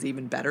planning is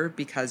even better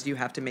because you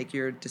have to make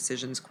your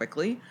decisions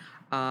quickly,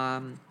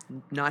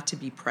 not to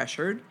be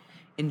pressured.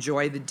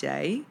 Enjoy the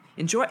day.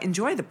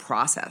 Enjoy the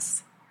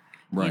process.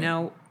 Right. You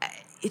know,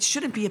 it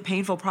shouldn't be a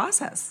painful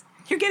process.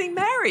 You're getting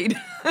married.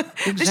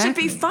 Exactly. This should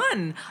be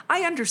fun.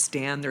 I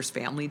understand there's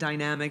family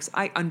dynamics.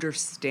 I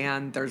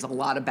understand there's a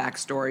lot of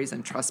backstories,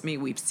 and trust me,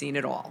 we've seen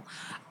it all.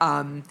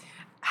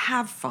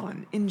 Have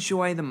fun.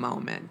 Enjoy the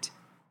moment.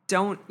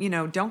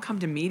 Don't come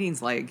to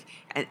meetings like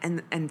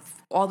and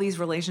all these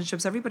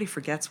relationships, everybody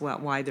forgets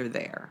why they're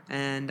there.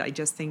 And I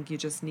just think you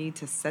just need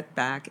to sit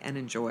back and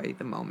enjoy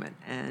the moment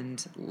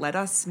and let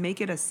us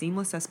make it as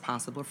seamless as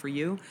possible for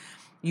you.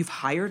 You've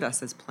hired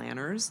us as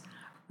planners.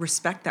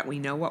 Respect that we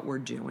know what we're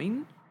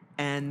doing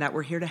and that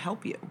we're here to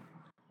help you.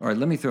 All right,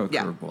 let me throw a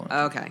curveball.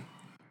 Okay.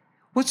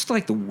 What's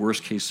like the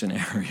worst case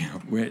scenario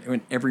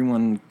when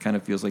everyone kind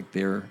of feels like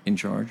they're in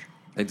charge?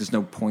 Like there's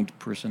no point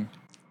person?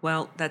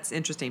 Well, that's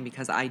interesting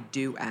because I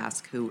do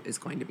ask who is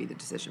going to be the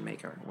decision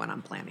maker when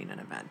I'm planning an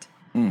event.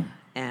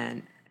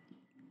 And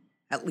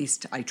at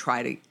least I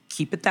try to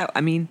keep it that.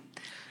 I mean,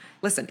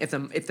 listen, if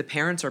the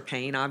parents are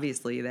paying,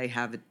 obviously they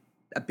have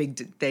a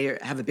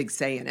big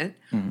say in it.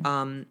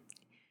 Mm-hmm.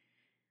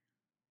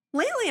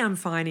 Lately, I'm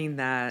finding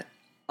that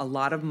a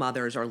lot of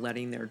mothers are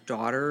letting their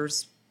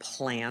daughters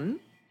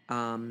plan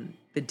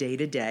the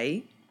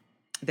day-to-day.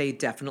 They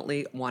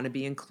definitely want to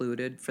be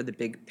included for the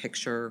big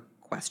picture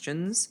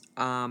questions,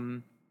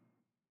 and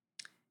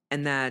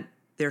that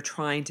they're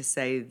trying to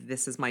say,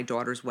 this is my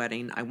daughter's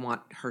wedding. I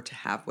want her to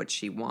have what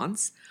she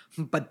wants.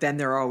 But then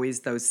there are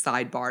always those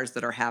sidebars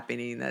that are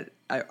happening that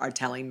are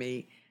telling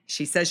me,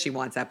 she says she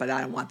wants that, but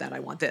I don't want that. I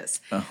want this.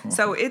 Uh-huh.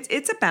 So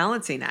it's a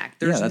balancing act.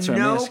 There's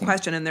no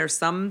question. And there's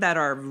some that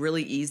are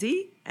really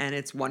easy and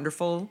it's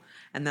wonderful.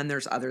 And then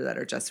there's other that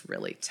are just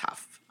really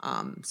tough.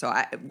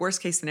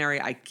 Worst case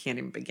scenario, I can't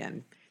even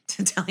begin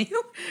to tell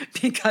you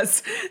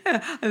because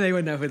they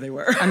would know who they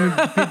were. I mean,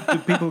 do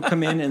people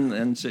come in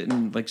and sit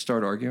and like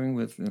start arguing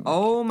with,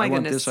 oh my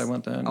goodness, I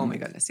want this, I want that? Oh my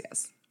goodness,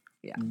 yes.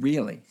 Yeah.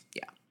 Really?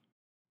 Yeah.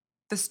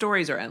 The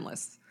stories are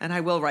endless. And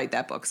I will write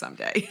that book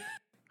someday.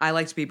 I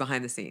like to be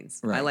behind the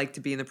scenes. Right. I like to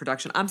be in the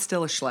production. I'm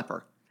still a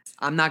schlepper.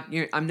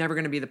 I'm never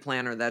going to be the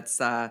planner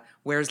that's,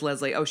 where's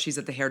Leslie? Oh, she's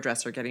at the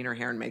hairdresser getting her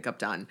hair and makeup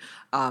done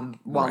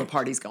while the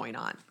party's going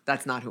on.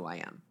 That's not who I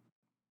am.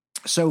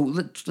 So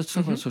let's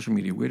talk about social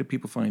media. Where do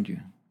people find you?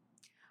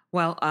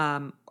 Well,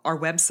 our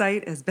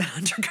website has been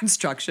under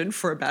construction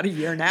for about a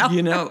year now.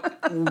 You know,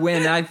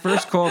 when I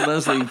first called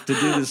Leslie to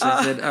do this,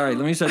 I said, all right,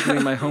 let me start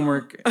doing my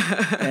homework.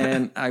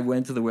 And I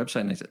went to the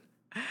website and I said,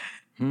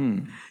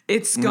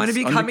 it's going to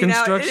be coming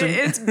out. construction.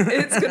 It's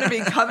going to be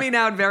coming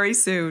out very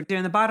soon.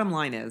 And the bottom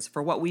line is,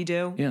 for what we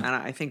do, Yeah. and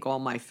I think all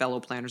my fellow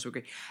planners would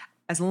agree,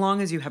 as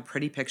long as you have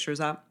pretty pictures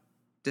up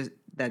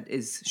that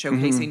is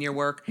showcasing your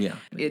work, Yeah.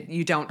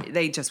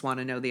 they just want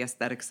to know the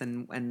aesthetics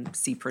and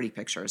see pretty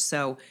pictures.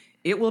 So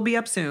it will be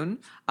up soon.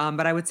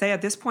 But I would say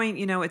at this point,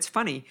 it's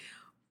funny.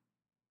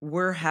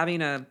 We're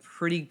having a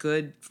pretty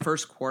good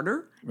first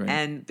quarter,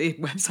 and the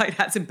website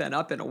hasn't been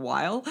up in a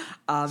while.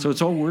 So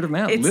it's all word of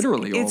mouth,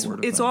 literally all word of mouth.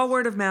 It's all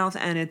word of mouth,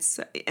 and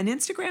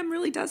Instagram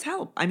really does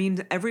help. I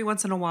mean, every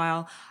once in a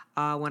while,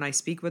 when I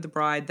speak with a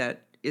bride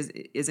that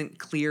isn't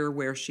clear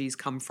where she's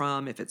come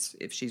from,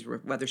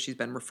 whether she's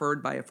been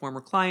referred by a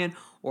former client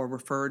or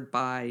referred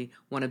by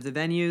one of the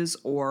venues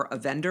or a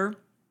vendor,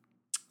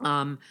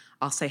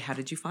 I'll say, "How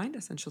did you find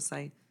us?" And she'll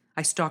say,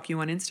 "I stalk you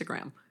on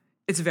Instagram."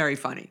 It's very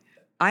funny.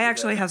 I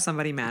actually have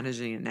somebody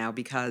managing it now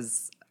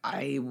because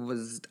I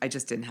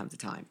just didn't have the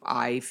time.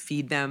 I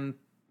feed them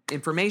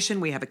information.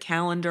 We have a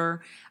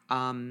calendar,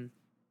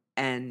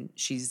 and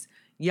she's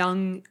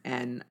young,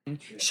 and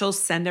she'll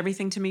send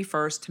everything to me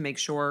first to make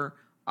sure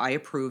I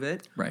approve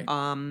it. Right.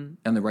 And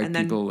the right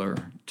people are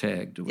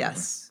tagged. Or whatever.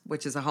 Yes,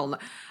 which is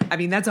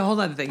that's a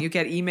whole other thing. You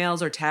get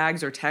emails or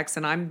tags or texts,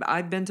 and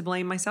I've been to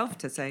blame myself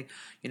to say,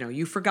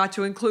 you forgot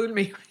to include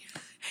me.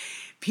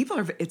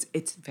 People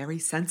it's very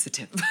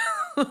sensitive.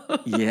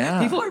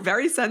 Yeah. People are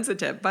very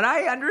sensitive, but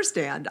I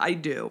understand. I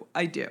do.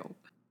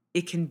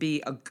 It can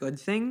be a good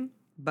thing,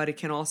 but it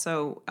can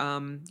also,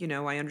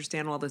 I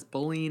understand all this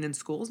bullying in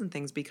schools and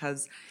things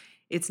because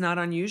it's not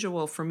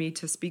unusual for me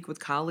to speak with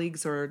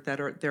colleagues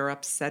they're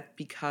upset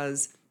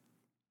because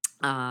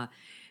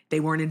they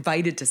weren't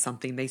invited to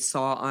something they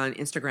saw on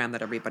Instagram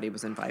that everybody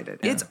was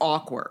invited. Yeah. It's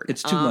awkward.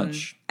 It's too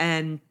much.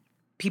 And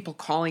people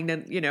calling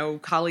them,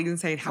 colleagues and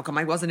saying, "How come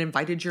I wasn't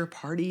invited to your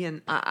party?"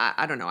 And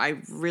I don't know.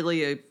 I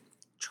really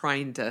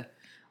trying to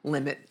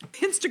limit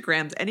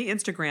Instagrams. Any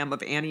Instagram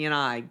of Annie and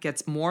I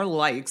gets more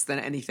likes than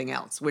anything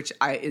else, which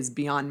is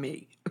beyond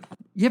me.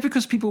 Yeah,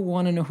 because people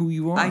want to know who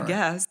you are. I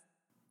guess.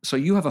 So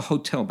you have a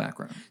hotel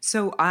background.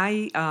 So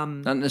I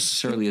not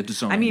necessarily a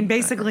design. I mean,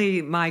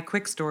 basically, my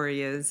quick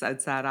story is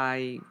that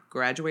I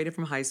graduated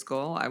from high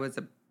school. I was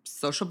a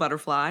social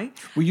butterfly.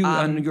 Were you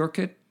a New York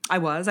kid? I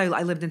was.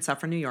 I lived in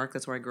Suffern, New York.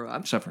 That's where I grew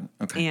up. Suffern,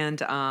 okay.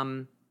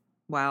 And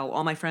while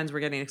all my friends were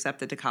getting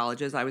accepted to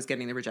colleges, I was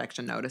getting the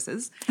rejection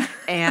notices.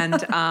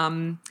 And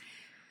I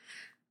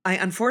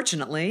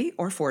unfortunately,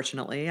 or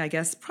fortunately, I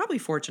guess probably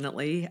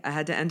fortunately, I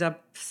had to end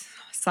up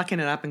sucking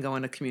it up and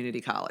going to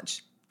community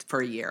college for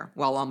a year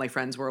while all my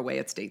friends were away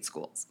at state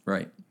schools.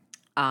 Right.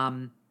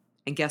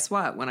 And guess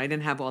what? When I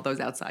didn't have all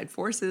those outside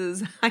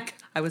forces,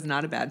 I was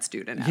not a bad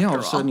student after all of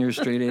a sudden you're a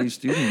straight A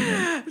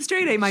student.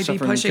 Straight A might be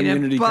pushing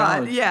it,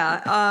 but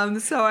yeah.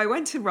 So I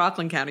went to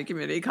Rockland County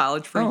Community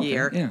College for a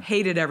year,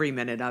 hated every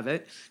minute of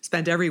it,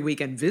 spent every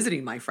weekend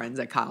visiting my friends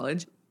at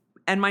college.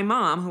 And my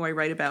mom, who I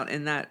write about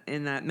in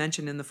that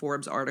mention in the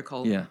Forbes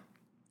article,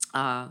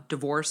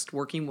 divorced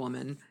working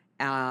woman,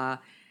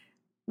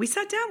 we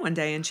sat down one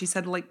day and she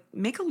said,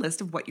 make a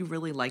list of what you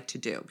really like to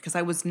do. Because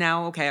I was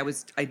now,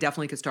 I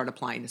definitely could start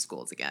applying to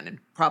schools again and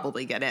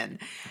probably get in.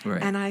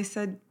 Right. And I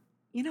said,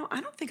 I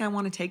don't think I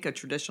want to take a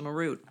traditional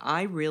route.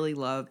 I really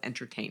love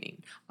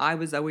entertaining. I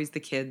was always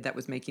the kid that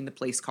was making the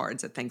place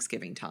cards at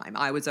Thanksgiving time.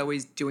 I was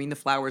always doing the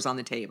flowers on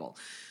the table.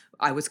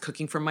 I was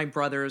cooking for my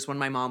brothers when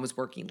my mom was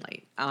working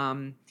late.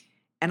 And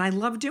I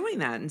love doing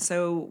that. And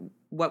so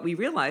what we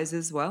realized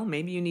is, well,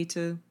 maybe you need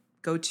to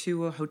go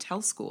to a hotel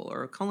school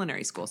or a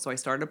culinary school. So I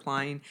started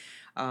applying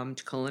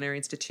to Culinary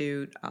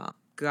Institute,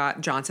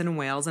 got Johnson &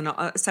 Wales and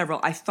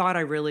several. I thought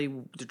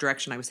the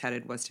direction I was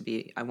headed was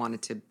I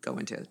wanted to go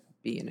into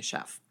being a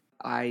chef.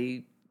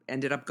 I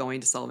ended up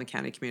going to Sullivan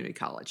County Community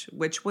College,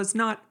 which was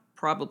not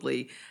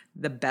probably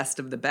the best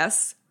of the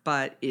best,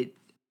 but it,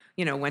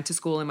 went to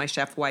school in my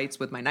chef whites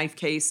with my knife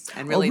case.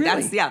 And really,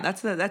 that's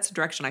the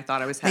direction I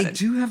thought I was headed. They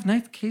do have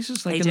knife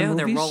cases like they in do. the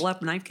movies? They're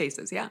roll-up knife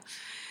cases, yeah.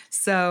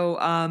 So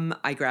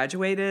I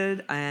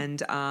graduated, and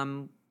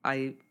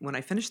when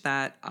I finished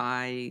that,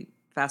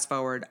 fast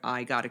forward,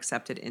 I got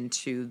accepted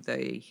into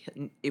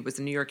it was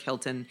the New York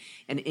Hilton,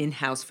 an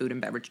in-house food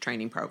and beverage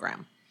training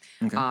program.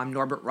 Okay.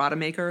 Norbert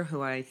Rodemaker,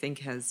 who I think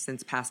has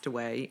since passed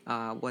away,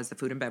 was the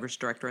food and beverage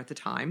director at the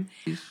time.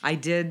 I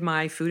did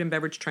my food and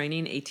beverage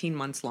training 18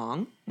 months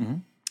long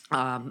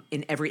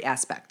in every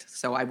aspect.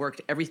 So I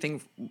worked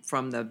everything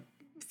from the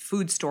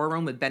food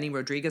storeroom with Benny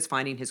Rodriguez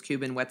finding his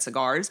Cuban wet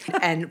cigars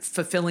and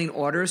fulfilling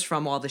orders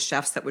from all the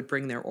chefs that would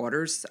bring their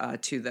orders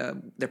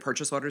their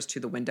purchase orders to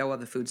the window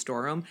of the food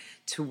storeroom,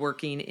 to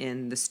working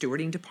in the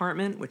stewarding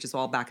department, which is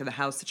all back of the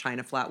house, the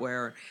china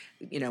flatware,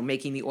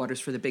 making the orders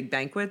for the big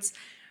banquets,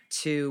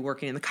 to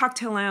working in the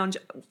cocktail lounge,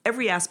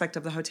 every aspect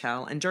of the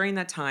hotel. And during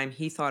that time,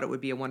 he thought it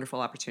would be a wonderful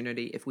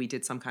opportunity if we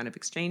did some kind of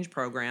exchange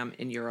program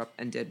in Europe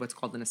and did what's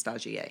called an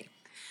stagiaire.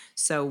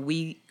 So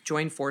we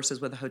joined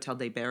forces with the Hotel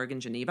des Bergues in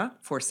Geneva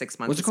for 6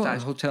 months. What's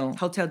it called?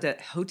 Hotel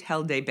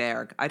des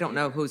Bergues. I don't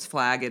know whose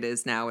flag it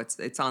is now.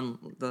 It's on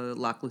the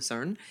Lac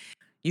Lucerne.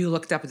 You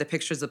looked up at the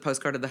pictures of the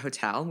postcard of the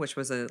hotel, which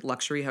was a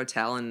luxury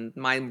hotel, and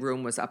my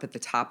room was up at the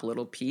top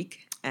little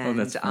peak. And,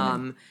 that's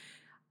funny.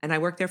 And I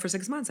worked there for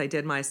 6 months. I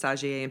did my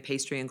stagiaire in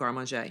pastry and garde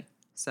manger.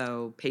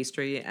 So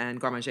pastry and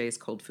garde manger is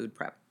cold food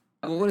prep.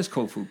 Well, what is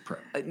cold food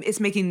prep? It's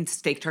making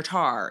steak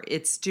tartare.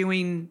 It's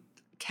doing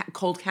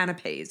cold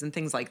canapes and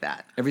things like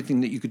that.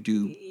 Everything that you could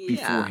do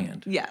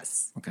beforehand.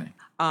 Yes. Okay.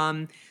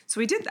 So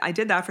I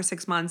did that for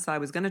 6 months. I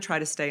was going to try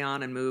to stay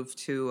on and move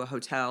to a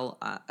hotel,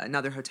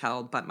 another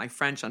hotel, but my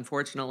French,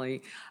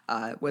 unfortunately,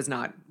 was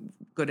not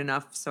good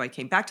enough. So I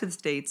came back to the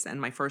States, and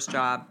my first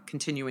job,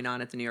 continuing on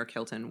at the New York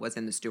Hilton, was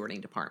in the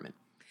stewarding department,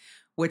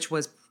 which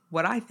was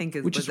what I think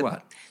is...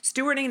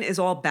 Stewarding is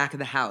all back of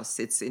the house.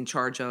 It's in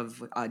charge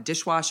of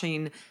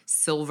dishwashing,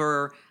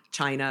 silver,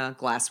 china,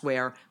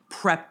 glassware,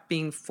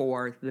 prepping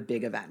for the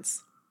big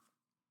events.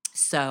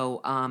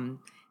 So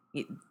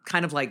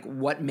kind of like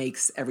what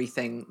makes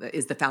everything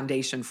is the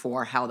foundation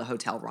for how the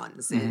hotel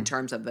runs in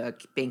terms of the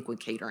banquet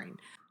catering.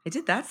 I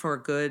did that for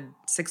a good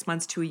 6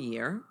 months to a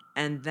year.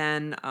 And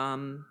then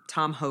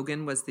Tom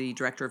Hogan was the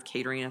director of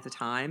catering at the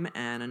time,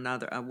 and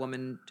a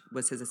woman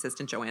was his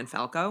assistant, Joanne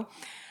Falco.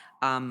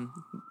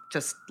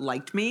 Just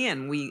liked me,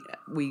 and we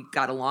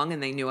got along,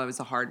 and they knew I was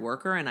a hard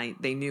worker, and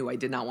they knew I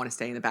did not want to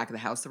stay in the back of the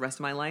house the rest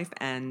of my life.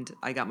 And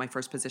I got my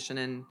first position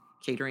in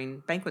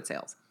catering banquet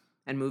sales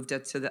and moved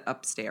up to the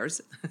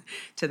upstairs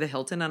to the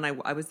Hilton. And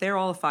I was there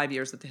all of 5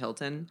 years at the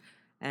Hilton.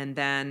 And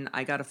then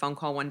I got a phone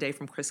call one day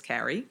from Chris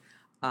Carey,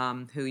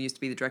 who used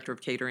to be the director of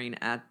catering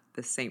at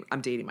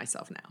I'm dating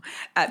myself now,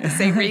 at the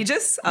St.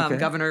 Regis, Okay.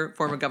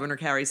 former Governor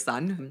Carey's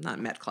son, not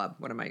Met Club.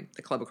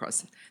 The club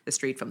across the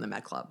street from the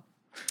Met Club.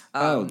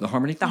 The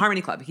Harmony Club? The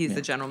Harmony Club. He's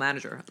the general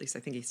manager, at least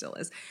I think he still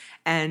is.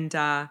 And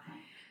I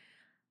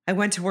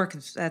went to work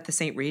at the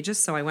St. Regis,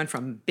 so I went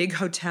from big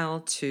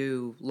hotel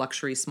to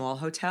luxury small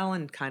hotel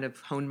and kind of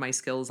honed my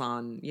skills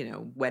on,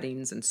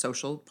 weddings and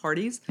social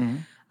parties.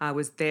 I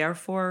was there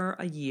for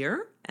a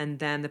year, and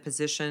then the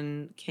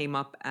position came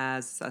up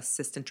as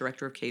assistant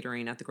director of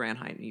catering at the Grand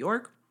Hyatt New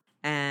York,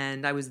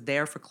 and I was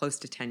there for close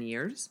to 10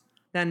 years.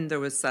 Then there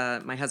was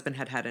my husband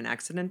had an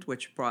accident,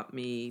 which brought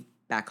me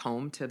back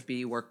home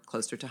to work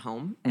closer to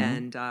home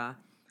and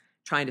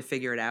trying to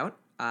figure it out,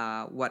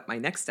 what my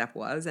next step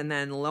was. And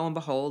then lo and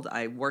behold,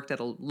 I worked at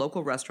a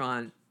local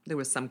restaurant. There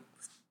was some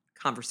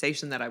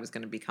conversation that I was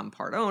going to become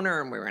part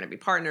owner and we were going to be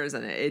partners,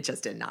 and it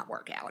just did not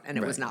work out, and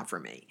it was not for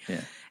me.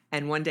 Yeah.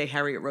 And one day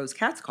Harriet Rose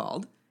Katz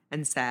called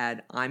and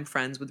said, I'm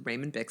friends with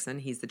Raymond Bixon.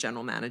 He's the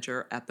general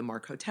manager at the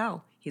Mark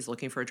Hotel. He's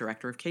looking for a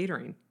director of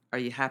catering. Are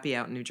you happy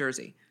out in New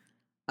Jersey?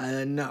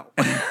 No.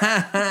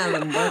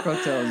 The Mark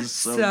Hotel is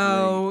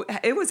so great.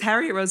 It was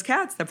Harriet Rose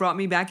Katz that brought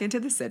me back into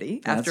the city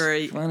after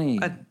a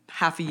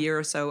half a year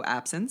or so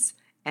absence.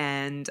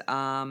 And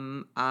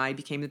I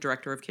became the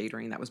director of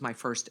catering. That was my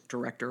first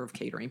director of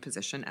catering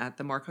position at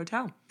the Mark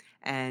Hotel,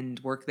 and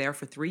worked there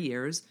for 3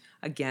 years.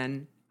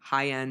 Again,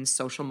 high-end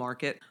social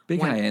market.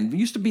 High-end. It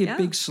used to be a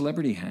big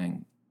celebrity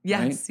hang. Yes,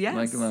 right?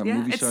 yes. Movie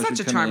it's stars such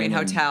a would come charming in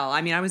hotel.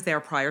 I mean, I was there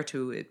prior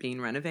to it being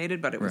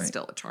renovated, but it was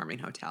still a charming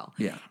hotel.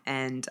 Yeah.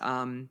 And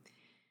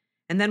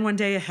then one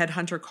day a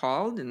headhunter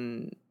called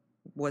and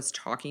was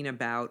talking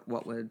about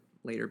what would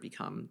later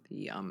become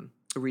the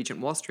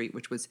Regent Wall Street,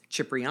 which was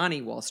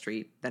Cipriani Wall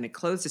Street. Then it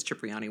closed as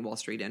Cipriani Wall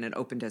Street, and it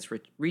opened as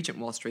Regent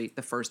Wall Street,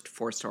 the first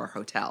 4-star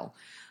hotel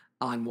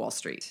on Wall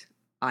Street.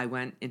 I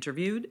went,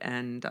 interviewed,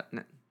 and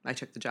I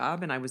took the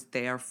job, and I was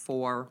there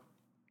for,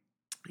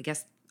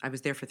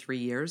 3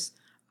 years,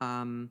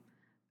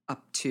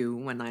 up to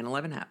when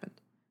 9/11 happened.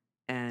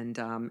 And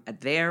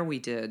there we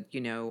did,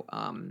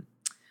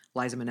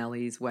 Liza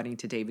Minnelli's wedding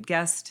to David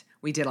Guest.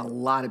 We did a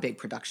lot of big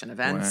production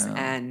events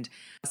and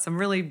some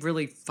really,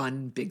 really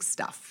fun big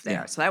stuff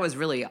there. Yeah. So that was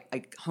really,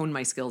 I honed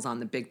my skills on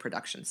the big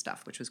production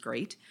stuff, which was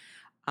great.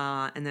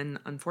 And then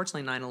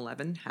unfortunately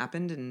 9/11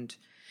 happened, and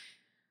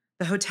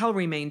the hotel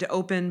remained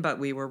open, but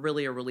we were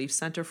really a relief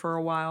center for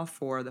a while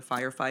for the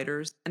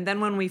firefighters. And then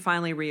when we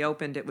finally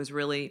reopened, it was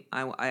really,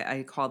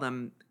 I call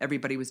them,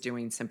 everybody was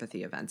doing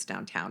sympathy events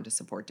downtown to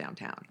support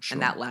downtown. Sure.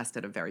 And that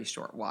lasted a very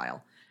short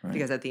while. Right.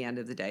 Because at the end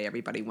of the day,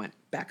 everybody went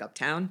back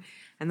uptown,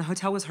 and the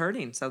hotel was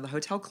hurting. So the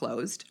hotel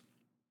closed.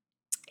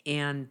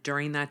 And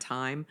during that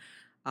time,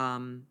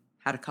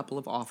 had a couple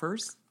of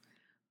offers,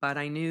 but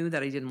I knew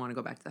that I didn't want to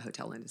go back to the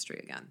hotel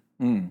industry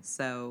again.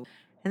 So,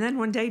 and then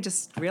one day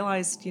just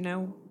realized,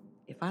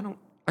 if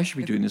I should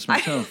be doing this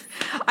myself.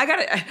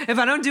 If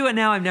I don't do it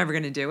now, I'm never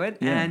going to do it.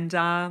 Yeah. And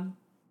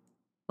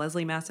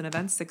Leslie Masson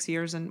Events 6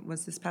 years and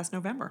was this past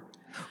November.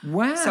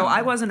 Wow. So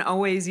I wasn't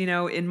always,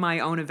 in my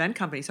own event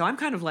company. So I'm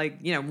kind of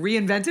like,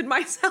 reinvented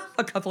myself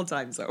a couple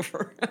times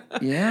over.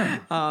 Yeah.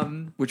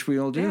 Which we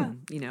all do.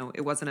 Yeah.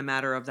 It wasn't a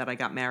matter of that I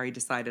got married,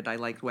 decided I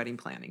liked wedding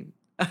planning.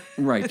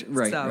 Right.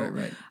 So,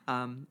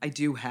 I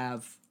do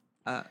have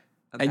a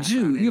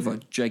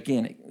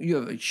you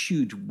have a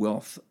huge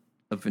wealth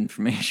of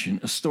information,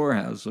 a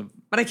storehouse of.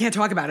 But I can't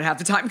talk about it half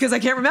the time because I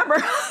can't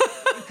remember.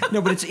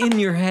 No, but it's in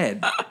your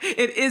head.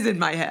 It is in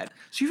my head.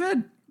 So you've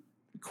had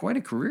quite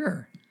a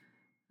career.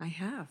 I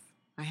have.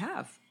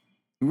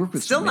 You work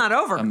with still not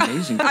over.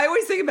 Amazing. I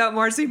always think about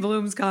Marcy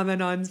Bloom's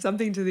comment on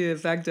something to the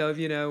effect of,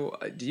 do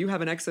you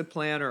have an exit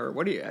plan, or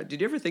did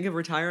you ever think of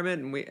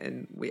retirement?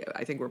 And we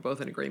I think we're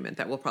both in agreement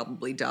that we'll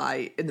probably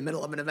die in the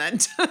middle of an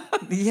event.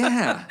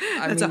 Yeah.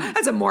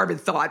 That's a morbid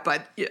thought,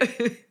 but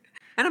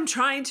and I'm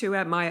trying to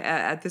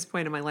at this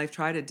point in my life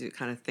try to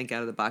kind of think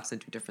out of the box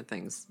and do different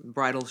things.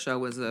 Bridal show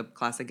was a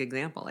classic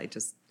example.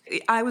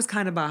 I was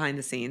kind of behind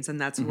the scenes, and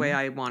that's the way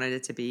I wanted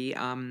it to be.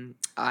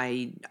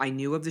 I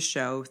knew of the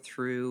show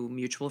through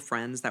mutual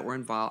friends that were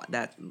involved,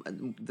 that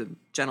the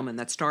gentleman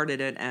that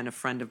started it and a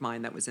friend of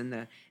mine that was in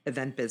the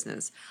event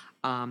business.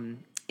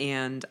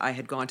 And I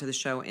had gone to the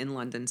show in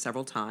London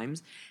several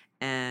times.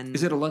 And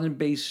is it a London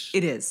base?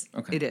 It is.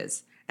 Okay. It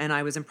is. And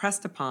I was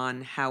impressed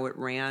upon how it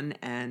ran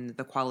and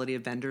the quality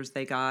of vendors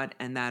they got,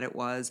 and that it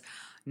was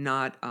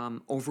not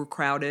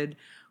overcrowded,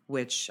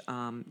 which,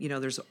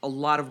 there's a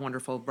lot of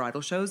wonderful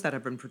bridal shows that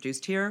have been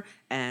produced here,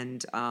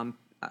 and, a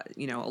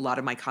lot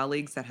of my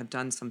colleagues that have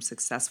done some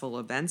successful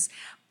events,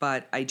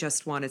 but I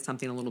just wanted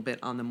something a little bit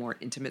on the more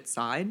intimate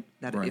side,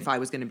 that if I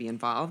was going to be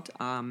involved.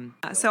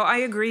 So I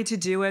agreed to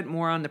do it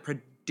more on the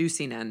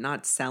producing end,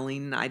 not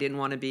selling. I didn't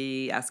want to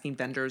be asking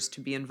vendors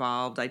to be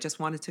involved. I just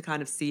wanted to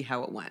kind of see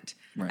how it went.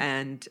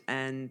 Right.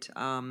 And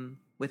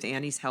with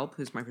Annie's help,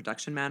 who's my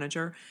production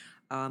manager,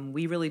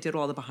 we really did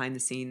all the behind the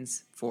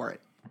scenes for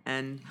it.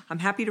 And I'm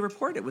happy to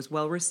report it was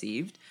well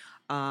received.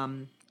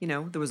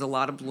 There was a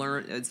lot of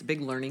it's a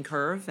big learning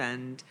curve,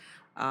 and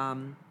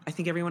I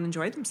think everyone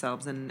enjoyed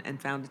themselves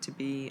and found it to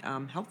be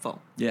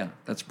helpful. Yeah,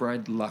 that's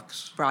Bride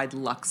Lux. Bride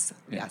Lux,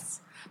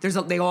 yes. There's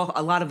a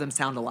lot of them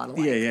sound a lot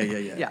alike.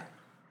 Yeah.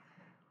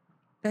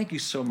 Thank you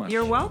so much.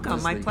 You're welcome.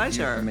 Leslie. My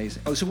pleasure. You're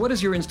amazing. Oh, so what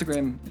is your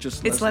Instagram?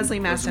 Just it's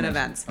Leslie Masson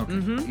Events. Okay,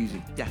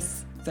 easy.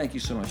 Yes. Thank you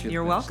so much.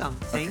 You're welcome.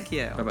 Thank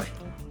you. Bye-bye.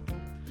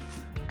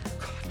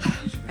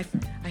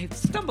 I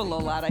stumbled a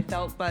lot, I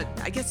felt, but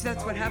I guess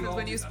that's what happens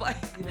when you play.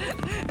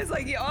 It's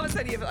like all of a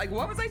sudden you're like,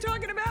 what was I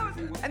talking about?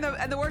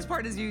 And the worst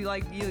part is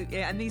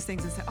and these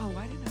things and say, oh,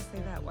 why didn't I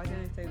say that? Why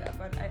didn't I say that?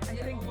 But I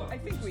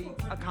think we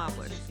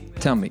accomplished.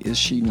 Tell me, is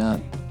she not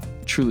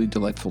truly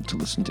delightful to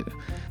listen to?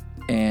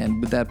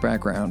 And with that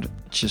background,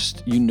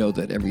 just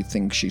that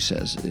everything she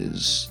says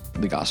is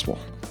the gospel.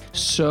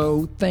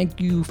 So thank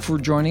you for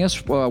joining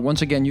us.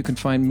 Once again, you can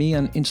find me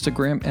on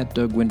Instagram at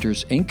Doug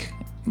Winters Inc.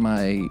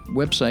 My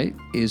website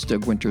is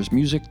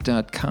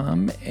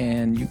dougwintersmusic.com,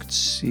 and you can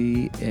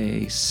see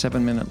a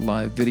 7-minute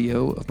live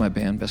video of my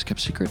band Best Kept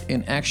Secret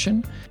in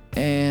action.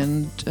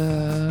 And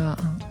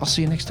I'll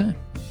see you next time.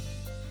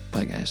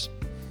 Bye, guys.